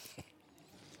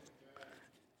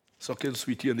 Sucking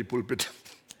sweetie in the pulpit.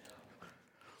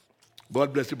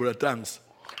 God bless you, brother. Thanks.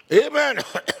 Amen.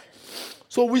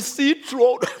 So we see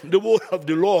throughout the word of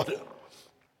the Lord.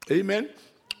 Amen.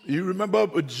 You remember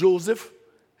Joseph?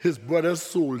 His brothers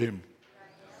sold him.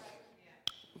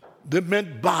 They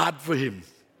meant bad for him.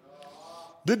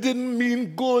 They didn't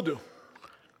mean good.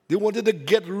 They wanted to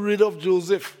get rid of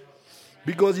Joseph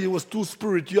because he was too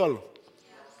spiritual.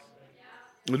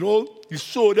 You know, he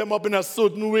showed them up in a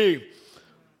certain way.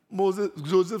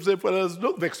 Joseph said, "Fellas,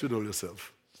 don't vex with all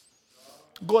yourself.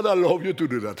 God allowed you to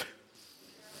do that.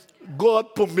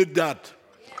 God permit that.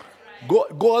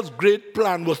 God's great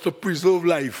plan was to preserve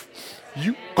life.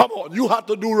 Come on, you had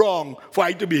to do wrong for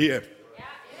I to be here.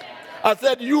 I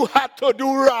said, you had to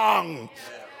do wrong."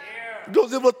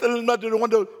 Joseph was telling me, they don't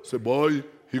want to say, boy,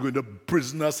 he's going to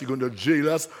prison us, he's going to jail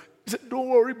us. He said, don't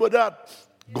worry about that.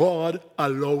 God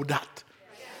allowed that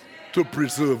to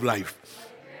preserve life.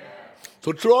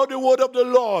 So throughout the word of the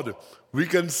Lord, we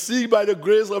can see by the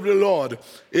grace of the Lord,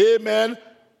 amen,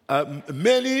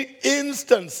 many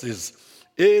instances,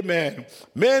 amen,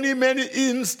 many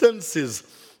instances,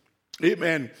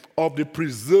 amen, of the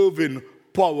preserving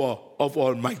power of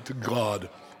Almighty God.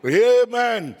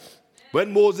 Amen.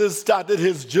 When Moses started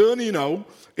his journey now,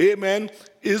 amen,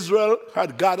 Israel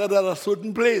had gathered at a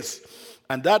certain place.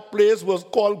 And that place was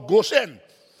called Goshen.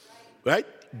 Right?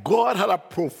 God had a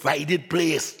provided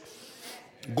place.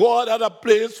 God had a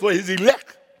place for his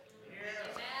elect.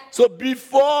 So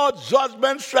before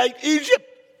judgment strike Egypt,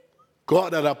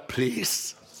 God had a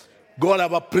place. God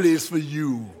had a place for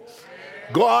you.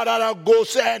 God had a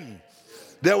Goshen.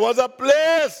 There was a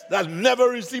place that never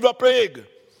received a plague.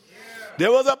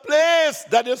 There was a place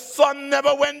that the sun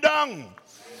never went down.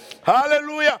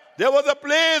 Hallelujah. There was a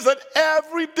place that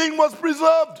everything was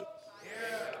preserved.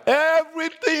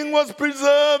 Everything was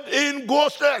preserved in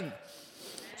Goshen.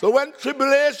 So when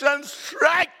tribulation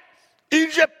struck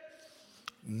Egypt,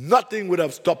 nothing would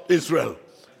have stopped Israel.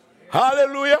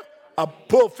 Hallelujah. A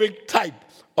perfect type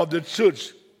of the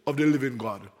church of the living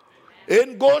God.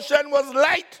 In Goshen was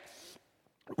light,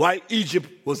 while Egypt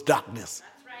was darkness.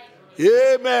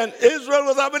 Amen. Israel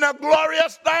was having a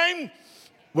glorious time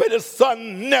where the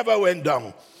sun never went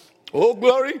down. Oh,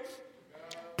 glory.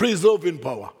 Preserving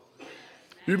power.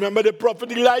 You remember the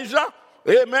prophet Elijah?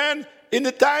 Amen. In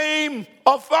the time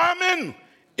of famine,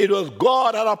 it was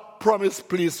God had a promised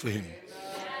place for him.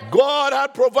 God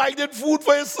had provided food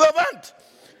for his servant.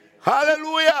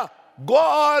 Hallelujah.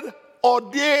 God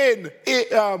ordained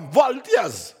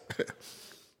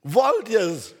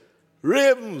vultures,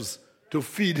 ravens to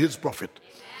feed his prophet.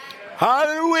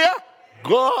 Hallelujah.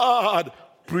 God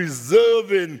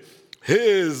preserving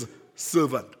his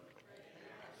servant.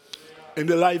 In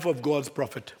the life of God's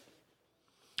prophet,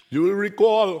 you will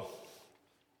recall,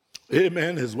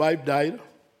 amen, his wife died.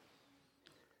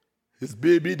 His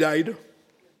baby died.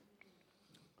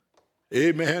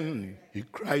 Amen. He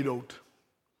cried out.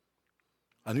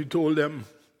 And he told them,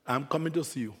 I'm coming to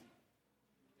see you.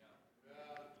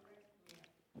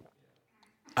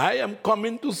 I am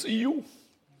coming to see you.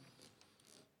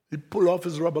 He pulled off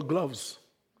his rubber gloves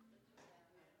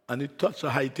and he touched a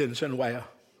high tension wire.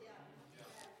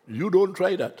 You don't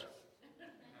try that.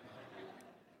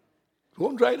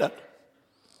 Don't try that.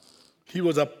 He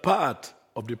was a part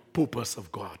of the purpose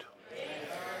of God.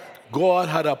 God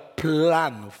had a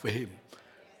plan for him.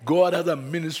 God had a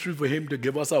ministry for him to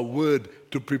give us a word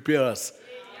to prepare us.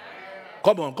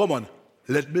 Come on.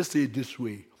 Let me say it this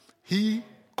way. He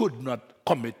could not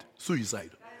commit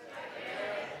suicide.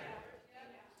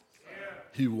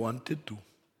 He wanted to.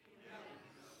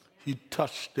 He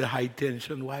touched the high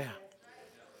tension wire.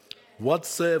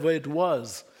 Whatsoever it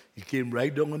was, he came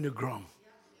right down on the ground.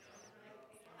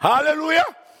 Hallelujah.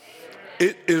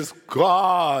 It is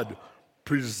God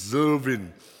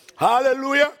preserving.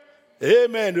 Hallelujah.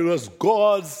 Amen. It was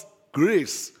God's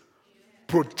grace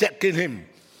protecting him.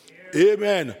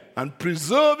 Amen. And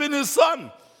preserving his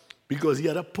son because he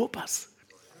had a purpose.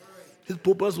 His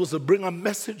purpose was to bring a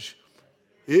message.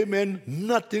 Amen.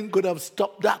 Nothing could have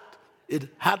stopped that. It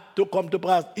had to come to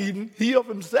pass. Even he of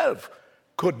himself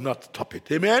could not stop it.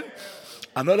 Amen.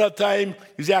 Another time,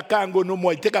 he said, I can't go no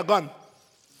more. Take a gun.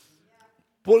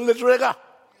 Pull the trigger.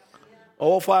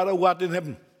 Our Father who art in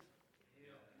heaven.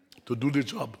 to do the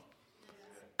job.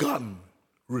 Gun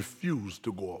refused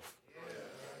to go off.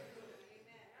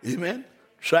 Amen?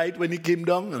 Try it when he came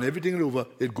down and everything over,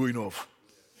 it going off.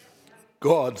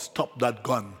 God stopped that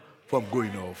gun from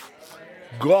going off.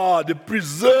 God, the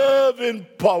preserving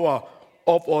power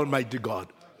of Almighty God.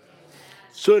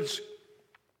 Church,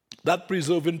 that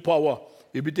preserving power,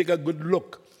 if we take a good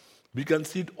look, we can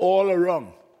see it all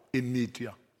around in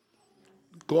nature.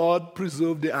 God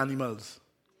preserved the animals.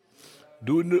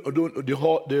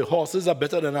 The horses are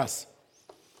better than us.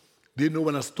 They know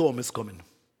when a storm is coming.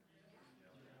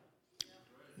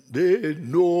 They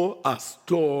know a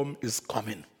storm is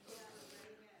coming.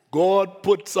 God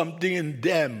put something in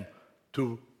them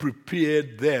to prepare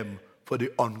them for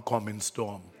the oncoming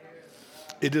storm.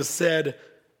 It is said,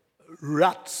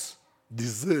 rats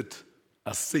desert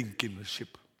a sinking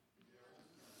ship.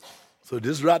 So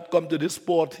this rat come to this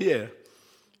port here.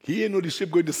 He ain't know the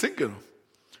ship going to sink. You know.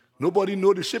 Nobody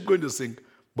know the ship going to sink.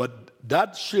 But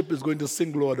that ship is going to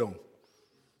sink lower down.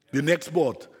 The next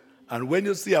port. And when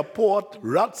you see a port,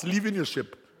 rats leaving your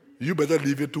ship, you better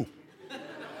leave it too.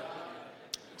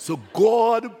 So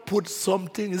God put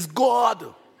something, is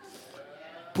God.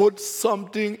 Put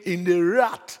something in the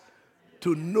rat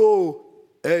to know,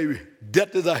 hey,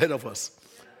 death is ahead of us.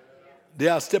 They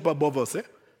are a step above us.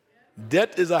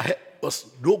 Death is ahead of us.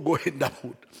 Don't go in that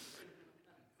boat.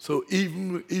 So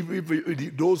even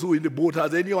if those who in the boat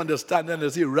has any understanding and they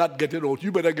see rat getting out,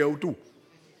 you better get out too.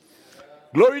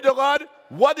 Glory to God.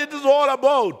 What it is all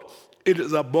about, it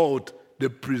is about the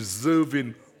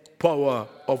preserving power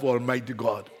of Almighty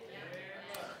God.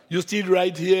 You see it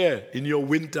right here in your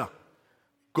winter.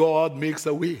 God makes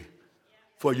a way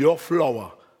for your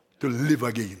flower to live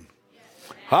again.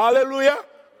 Hallelujah.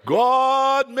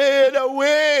 God made a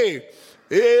way.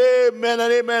 Amen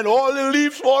and amen. All the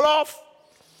leaves fall off.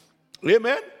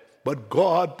 Amen. But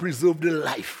God preserved the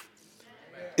life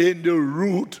in the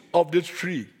root of the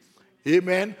tree.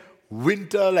 Amen.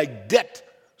 Winter, like death,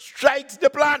 strikes the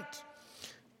plant,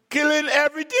 killing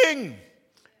everything.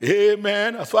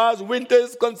 Amen. As far as winter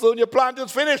is concerned, your plant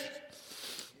is finished.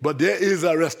 But there is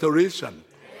a restoration.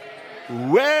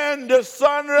 When the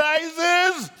sun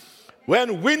rises,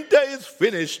 when winter is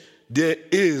finished, there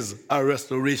is a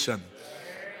restoration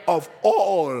of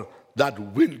all that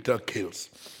winter kills.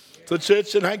 So,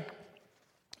 church, tonight,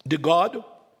 the God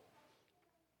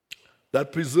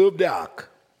that preserved the ark,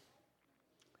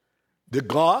 the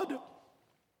God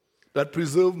that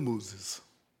preserved Moses,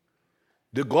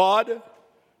 the God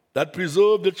that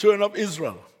preserved the children of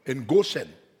Israel in Goshen,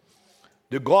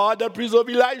 the God that preserved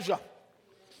Elijah,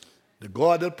 the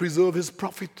God that preserved his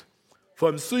prophet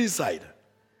from suicide,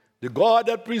 the God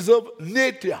that preserved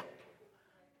Natia,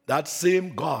 that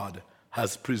same God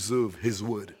has preserved his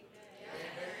word.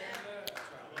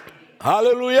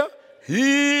 Hallelujah.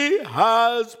 He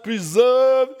has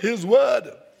preserved his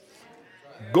word.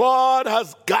 God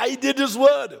has guided his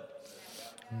word.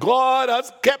 God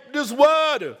has kept his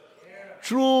word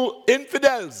through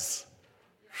infidels,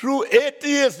 through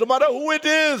atheists, no matter who it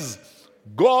is.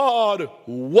 God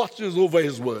watches over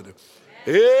his word.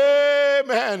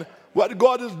 Amen.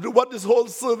 What this whole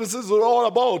service is all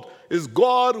about is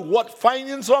God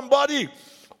finding somebody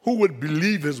who would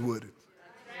believe his word.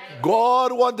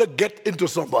 God wants to get into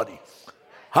somebody.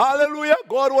 Hallelujah.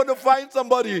 God wants to find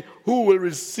somebody who will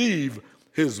receive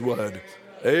his word.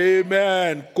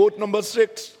 Amen. Quote number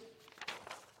 6.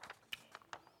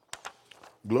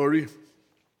 Glory.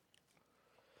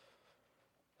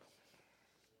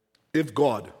 If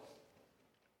God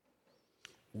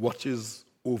watches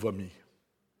over me,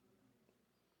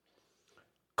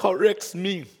 corrects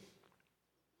me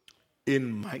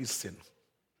in my sin,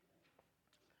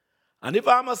 and if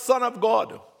I'm a son of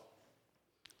God,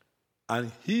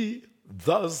 and he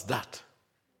does that,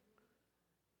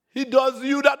 he does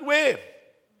you that way.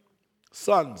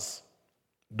 Sons,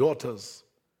 daughters,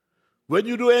 when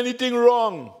you do anything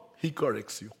wrong, he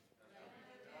corrects you.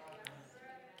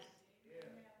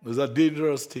 It's a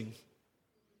dangerous thing.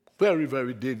 Very,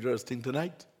 very dangerous thing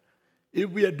tonight.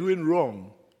 If we are doing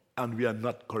wrong and we are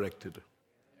not corrected,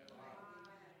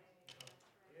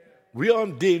 we are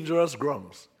on dangerous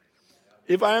grounds.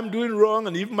 If I am doing wrong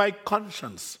and if my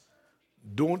conscience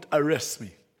don't arrest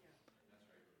me,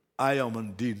 I am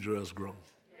on dangerous ground.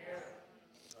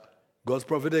 God's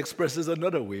prophet expresses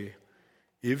another way.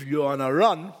 If you're on a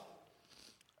run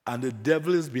and the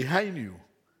devil is behind you,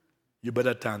 you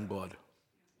better thank God.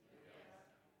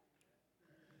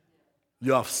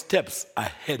 You have steps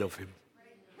ahead of him.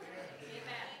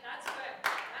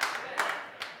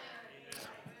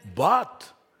 But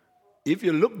if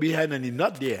you look behind and he's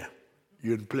not there,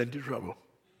 you're in plenty of trouble.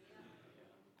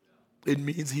 It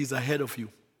means he's ahead of you.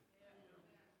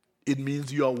 It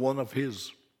means you are one of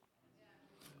his.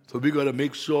 So we got to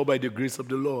make sure by the grace of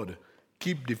the Lord,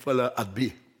 keep the fella at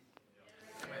bay.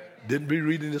 Didn't we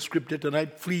read in the scripture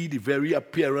tonight, flee the very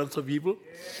appearance of evil?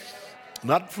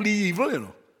 Not flee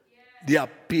evil, the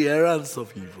appearance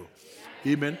of evil.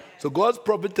 Amen. So God's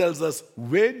prophet tells us,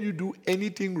 when you do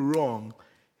anything wrong,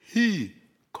 he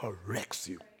corrects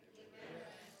you.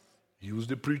 Use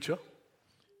the preacher.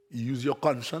 Use your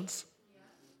conscience.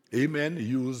 Amen.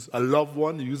 Use a loved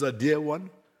one. Use a dear one.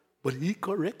 But he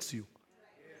corrects you.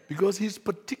 Because he's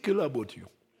particular about you.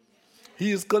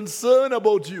 He is concerned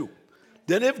about you.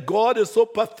 Then if God is so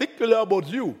particular about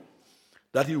you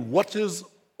that he watches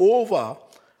over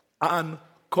and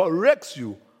corrects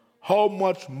you, how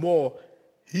much more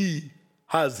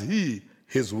has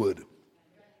his word?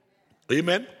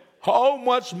 Amen. How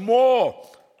much more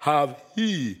have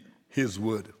he his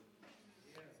word?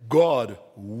 God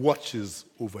watches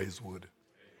over his word.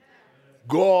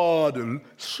 God,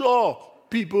 sure,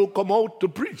 people come out to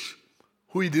preach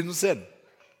who he didn't send.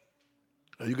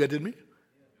 Are you getting me?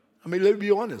 I mean, let's be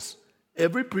honest.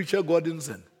 Every preacher God didn't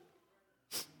send.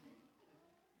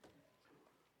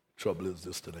 Trouble is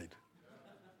this tonight.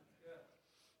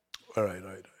 All right.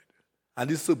 And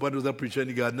this serpent was a preacher in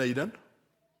the Garden of Eden.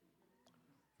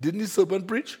 Didn't this serpent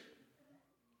preach?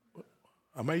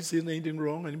 Am I saying anything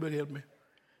wrong? Anybody help me?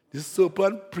 This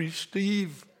serpent preached to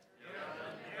Eve.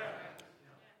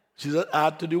 She said,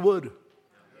 add to the word.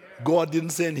 God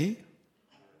didn't send he.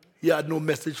 He had no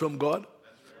message from God.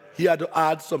 He had to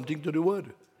add something to the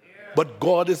word. But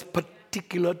God is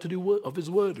particular to the word of his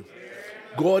word.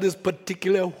 God is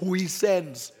particular who he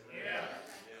sends.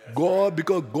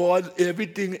 Because God,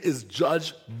 everything is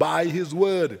judged by his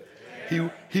word.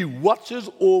 He watches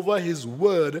over his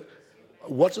word,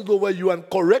 watches over you and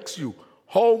corrects you.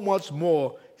 How much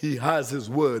more he has his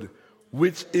word,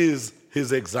 which is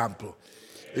his example.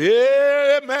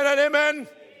 Amen and amen.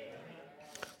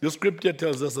 The scripture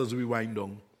tells us as we wind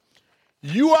down,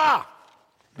 you are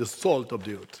the salt of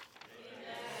the earth.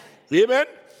 Amen.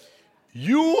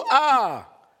 You are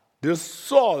the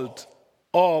salt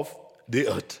of the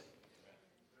earth.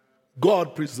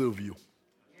 God preserve you.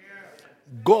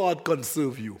 God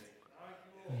conserve you.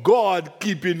 God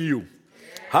keeping you.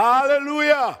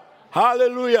 Hallelujah.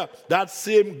 Hallelujah. That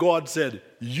same God said,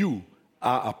 you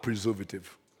are a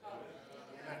preservative.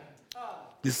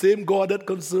 The same God that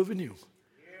conserving you.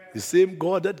 The same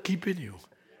God that keeping you.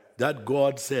 That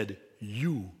God said,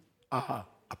 you are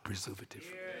a preservative.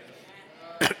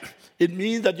 It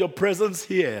means that your presence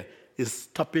here is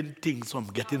stopping things from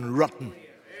getting rotten.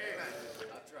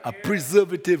 A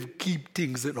preservative keep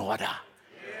things in order.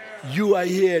 You are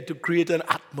here to create an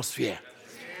atmosphere.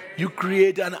 You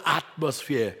create an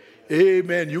atmosphere.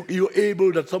 Amen. You're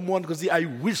able that someone can say, I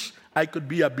wish I could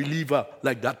be a believer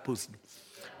like that person.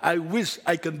 I wish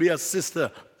I could be a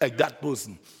sister like that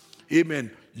person.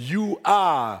 Amen. You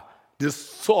are the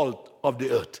salt of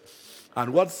the earth.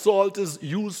 And what salt is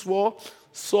used for?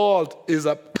 Salt is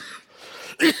a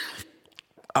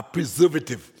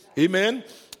preservative. Amen.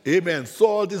 Amen.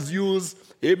 Salt is used,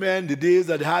 amen, the days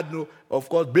that had no, of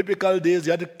course, biblical days,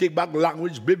 you had to take back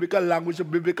biblical language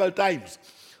of biblical times.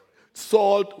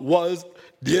 Salt was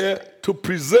there to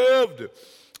preserve.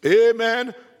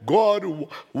 Amen. God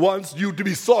wants you to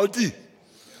be salty.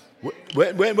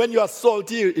 When you are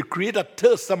salty, it creates a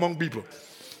thirst among people.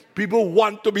 People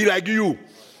want to be like you.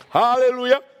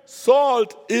 Hallelujah.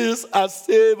 Salt is a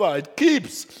savor. It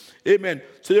keeps. Amen.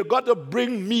 So you've got to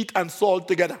bring meat and salt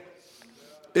together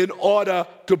in order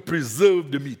to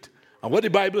preserve the meat. And what the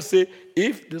Bible says,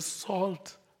 if the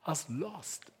salt has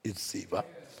lost its savor,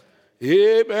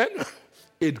 amen,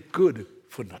 it's good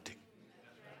for nothing.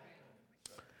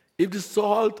 If the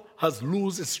salt has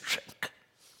lost its strength,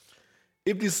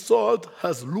 if the salt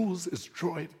has lost its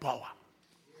drawing power,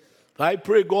 I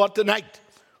pray, God, tonight,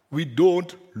 we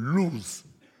don't lose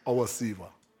our savor.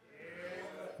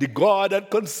 The God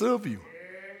that conserve you,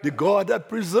 the God that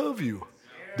preserve you,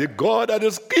 the God that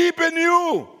is keeping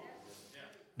you,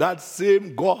 that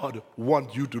same God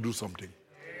wants you to do something.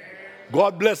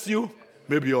 God bless you.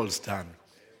 Maybe you all stand.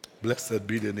 Blessed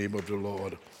be the name of the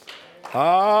Lord.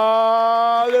 Hallelujah.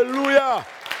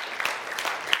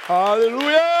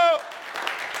 Hallelujah.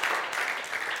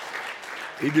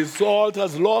 If the salt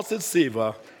has lost its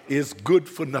savor, it's good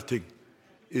for nothing.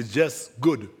 It's just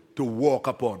good to walk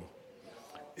upon.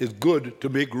 It's good to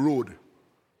make road.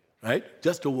 Right?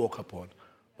 Just to walk upon.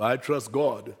 I trust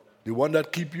God, the one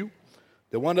that keep you,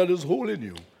 the one that is holding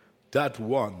you, that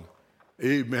one,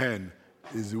 amen,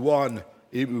 is the one,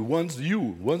 he wants you,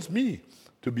 wants me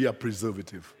to be a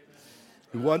preservative.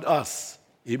 He wants us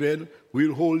Amen.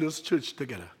 We'll hold this church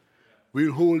together.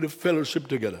 We'll hold the fellowship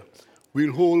together.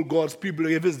 We'll hold God's people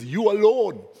together. If it's you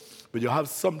alone, but you have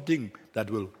something that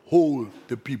will hold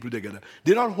the people together.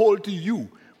 They don't hold to you,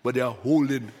 but they are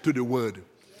holding to the word.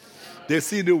 They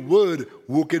see the word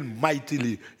working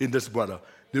mightily in this brother.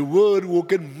 The word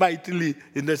working mightily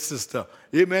in this sister.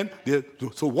 Amen.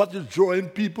 So what you're drawing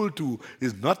people to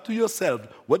is not to yourself.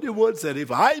 What the word said,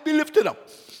 if I be lifted up,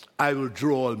 I will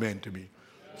draw all men to me.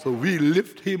 So we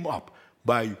lift him up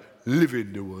by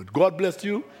living the word. God bless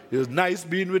you. It was nice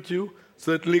being with you.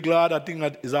 Certainly glad. I think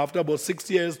that is after about 6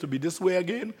 years to be this way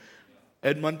again.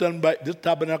 Edmonton, by this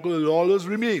tabernacle will always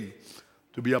remain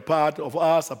to be a part of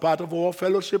us, a part of our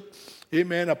fellowship.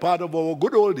 Amen. A part of our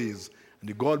good old days.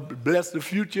 And God bless the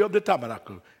future of the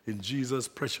tabernacle. In Jesus'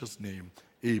 precious name.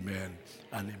 Amen.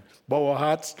 And amen. Bow our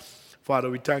hearts.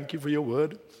 Father, we thank you for your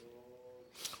word.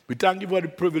 We thank you for the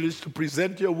privilege to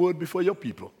present your word before your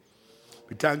people.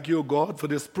 We thank you, God, for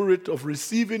the spirit of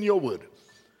receiving your word.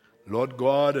 Lord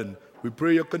God, and we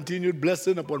pray your continued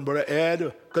blessing upon Brother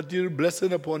Ed, continued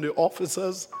blessing upon the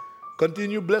officers,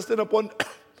 continued blessing upon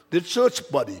the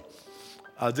church body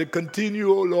as they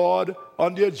continue, O Lord,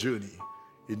 on their journey.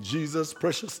 In Jesus'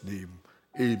 precious name,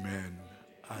 amen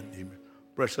and amen.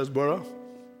 Precious brother,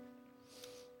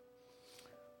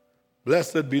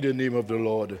 blessed be the name of the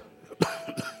Lord.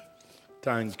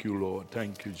 Thank you, Lord.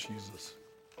 Thank you, Jesus.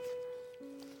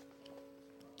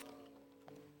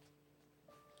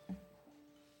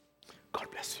 God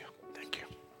bless you. Thank you.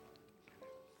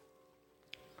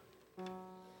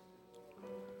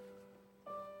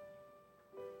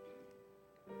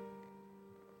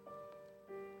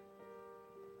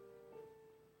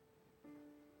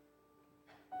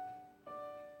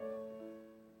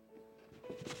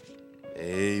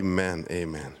 Amen.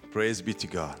 Amen. Praise be to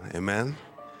God. Amen.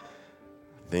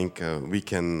 I think we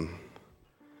can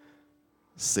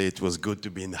say it was good to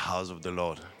be in the house of the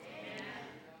Lord.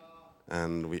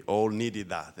 And we all needed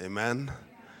that. Amen.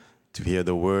 To hear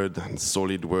the word and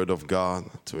solid word of God,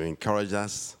 to encourage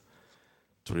us,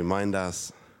 to remind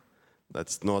us that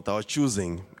it's not our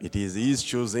choosing. It is His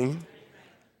choosing.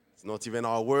 It's not even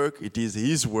our work. It is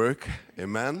His work.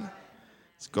 Amen.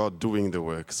 It's God doing the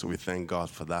work. So we thank God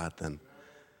for that. And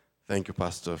thank you,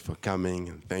 Pastor, for coming.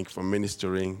 And thank you for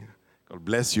ministering. God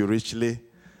bless you richly.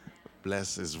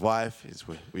 Bless his wife. He's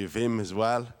with him as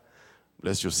well.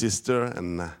 Bless your sister.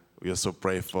 And we also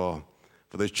pray for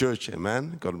the church.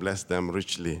 Amen. God bless them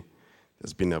richly.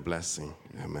 It's been a blessing.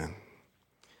 Amen.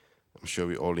 I'm sure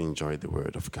we all enjoy the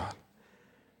word of God.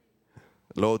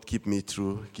 Lord, keep me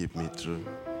true. Keep me true.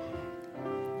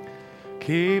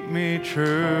 Keep me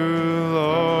true,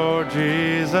 Lord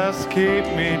Jesus, keep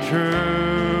me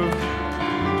true.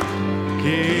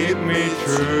 Keep me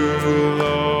true,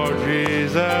 Lord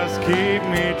Jesus, keep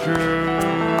me true.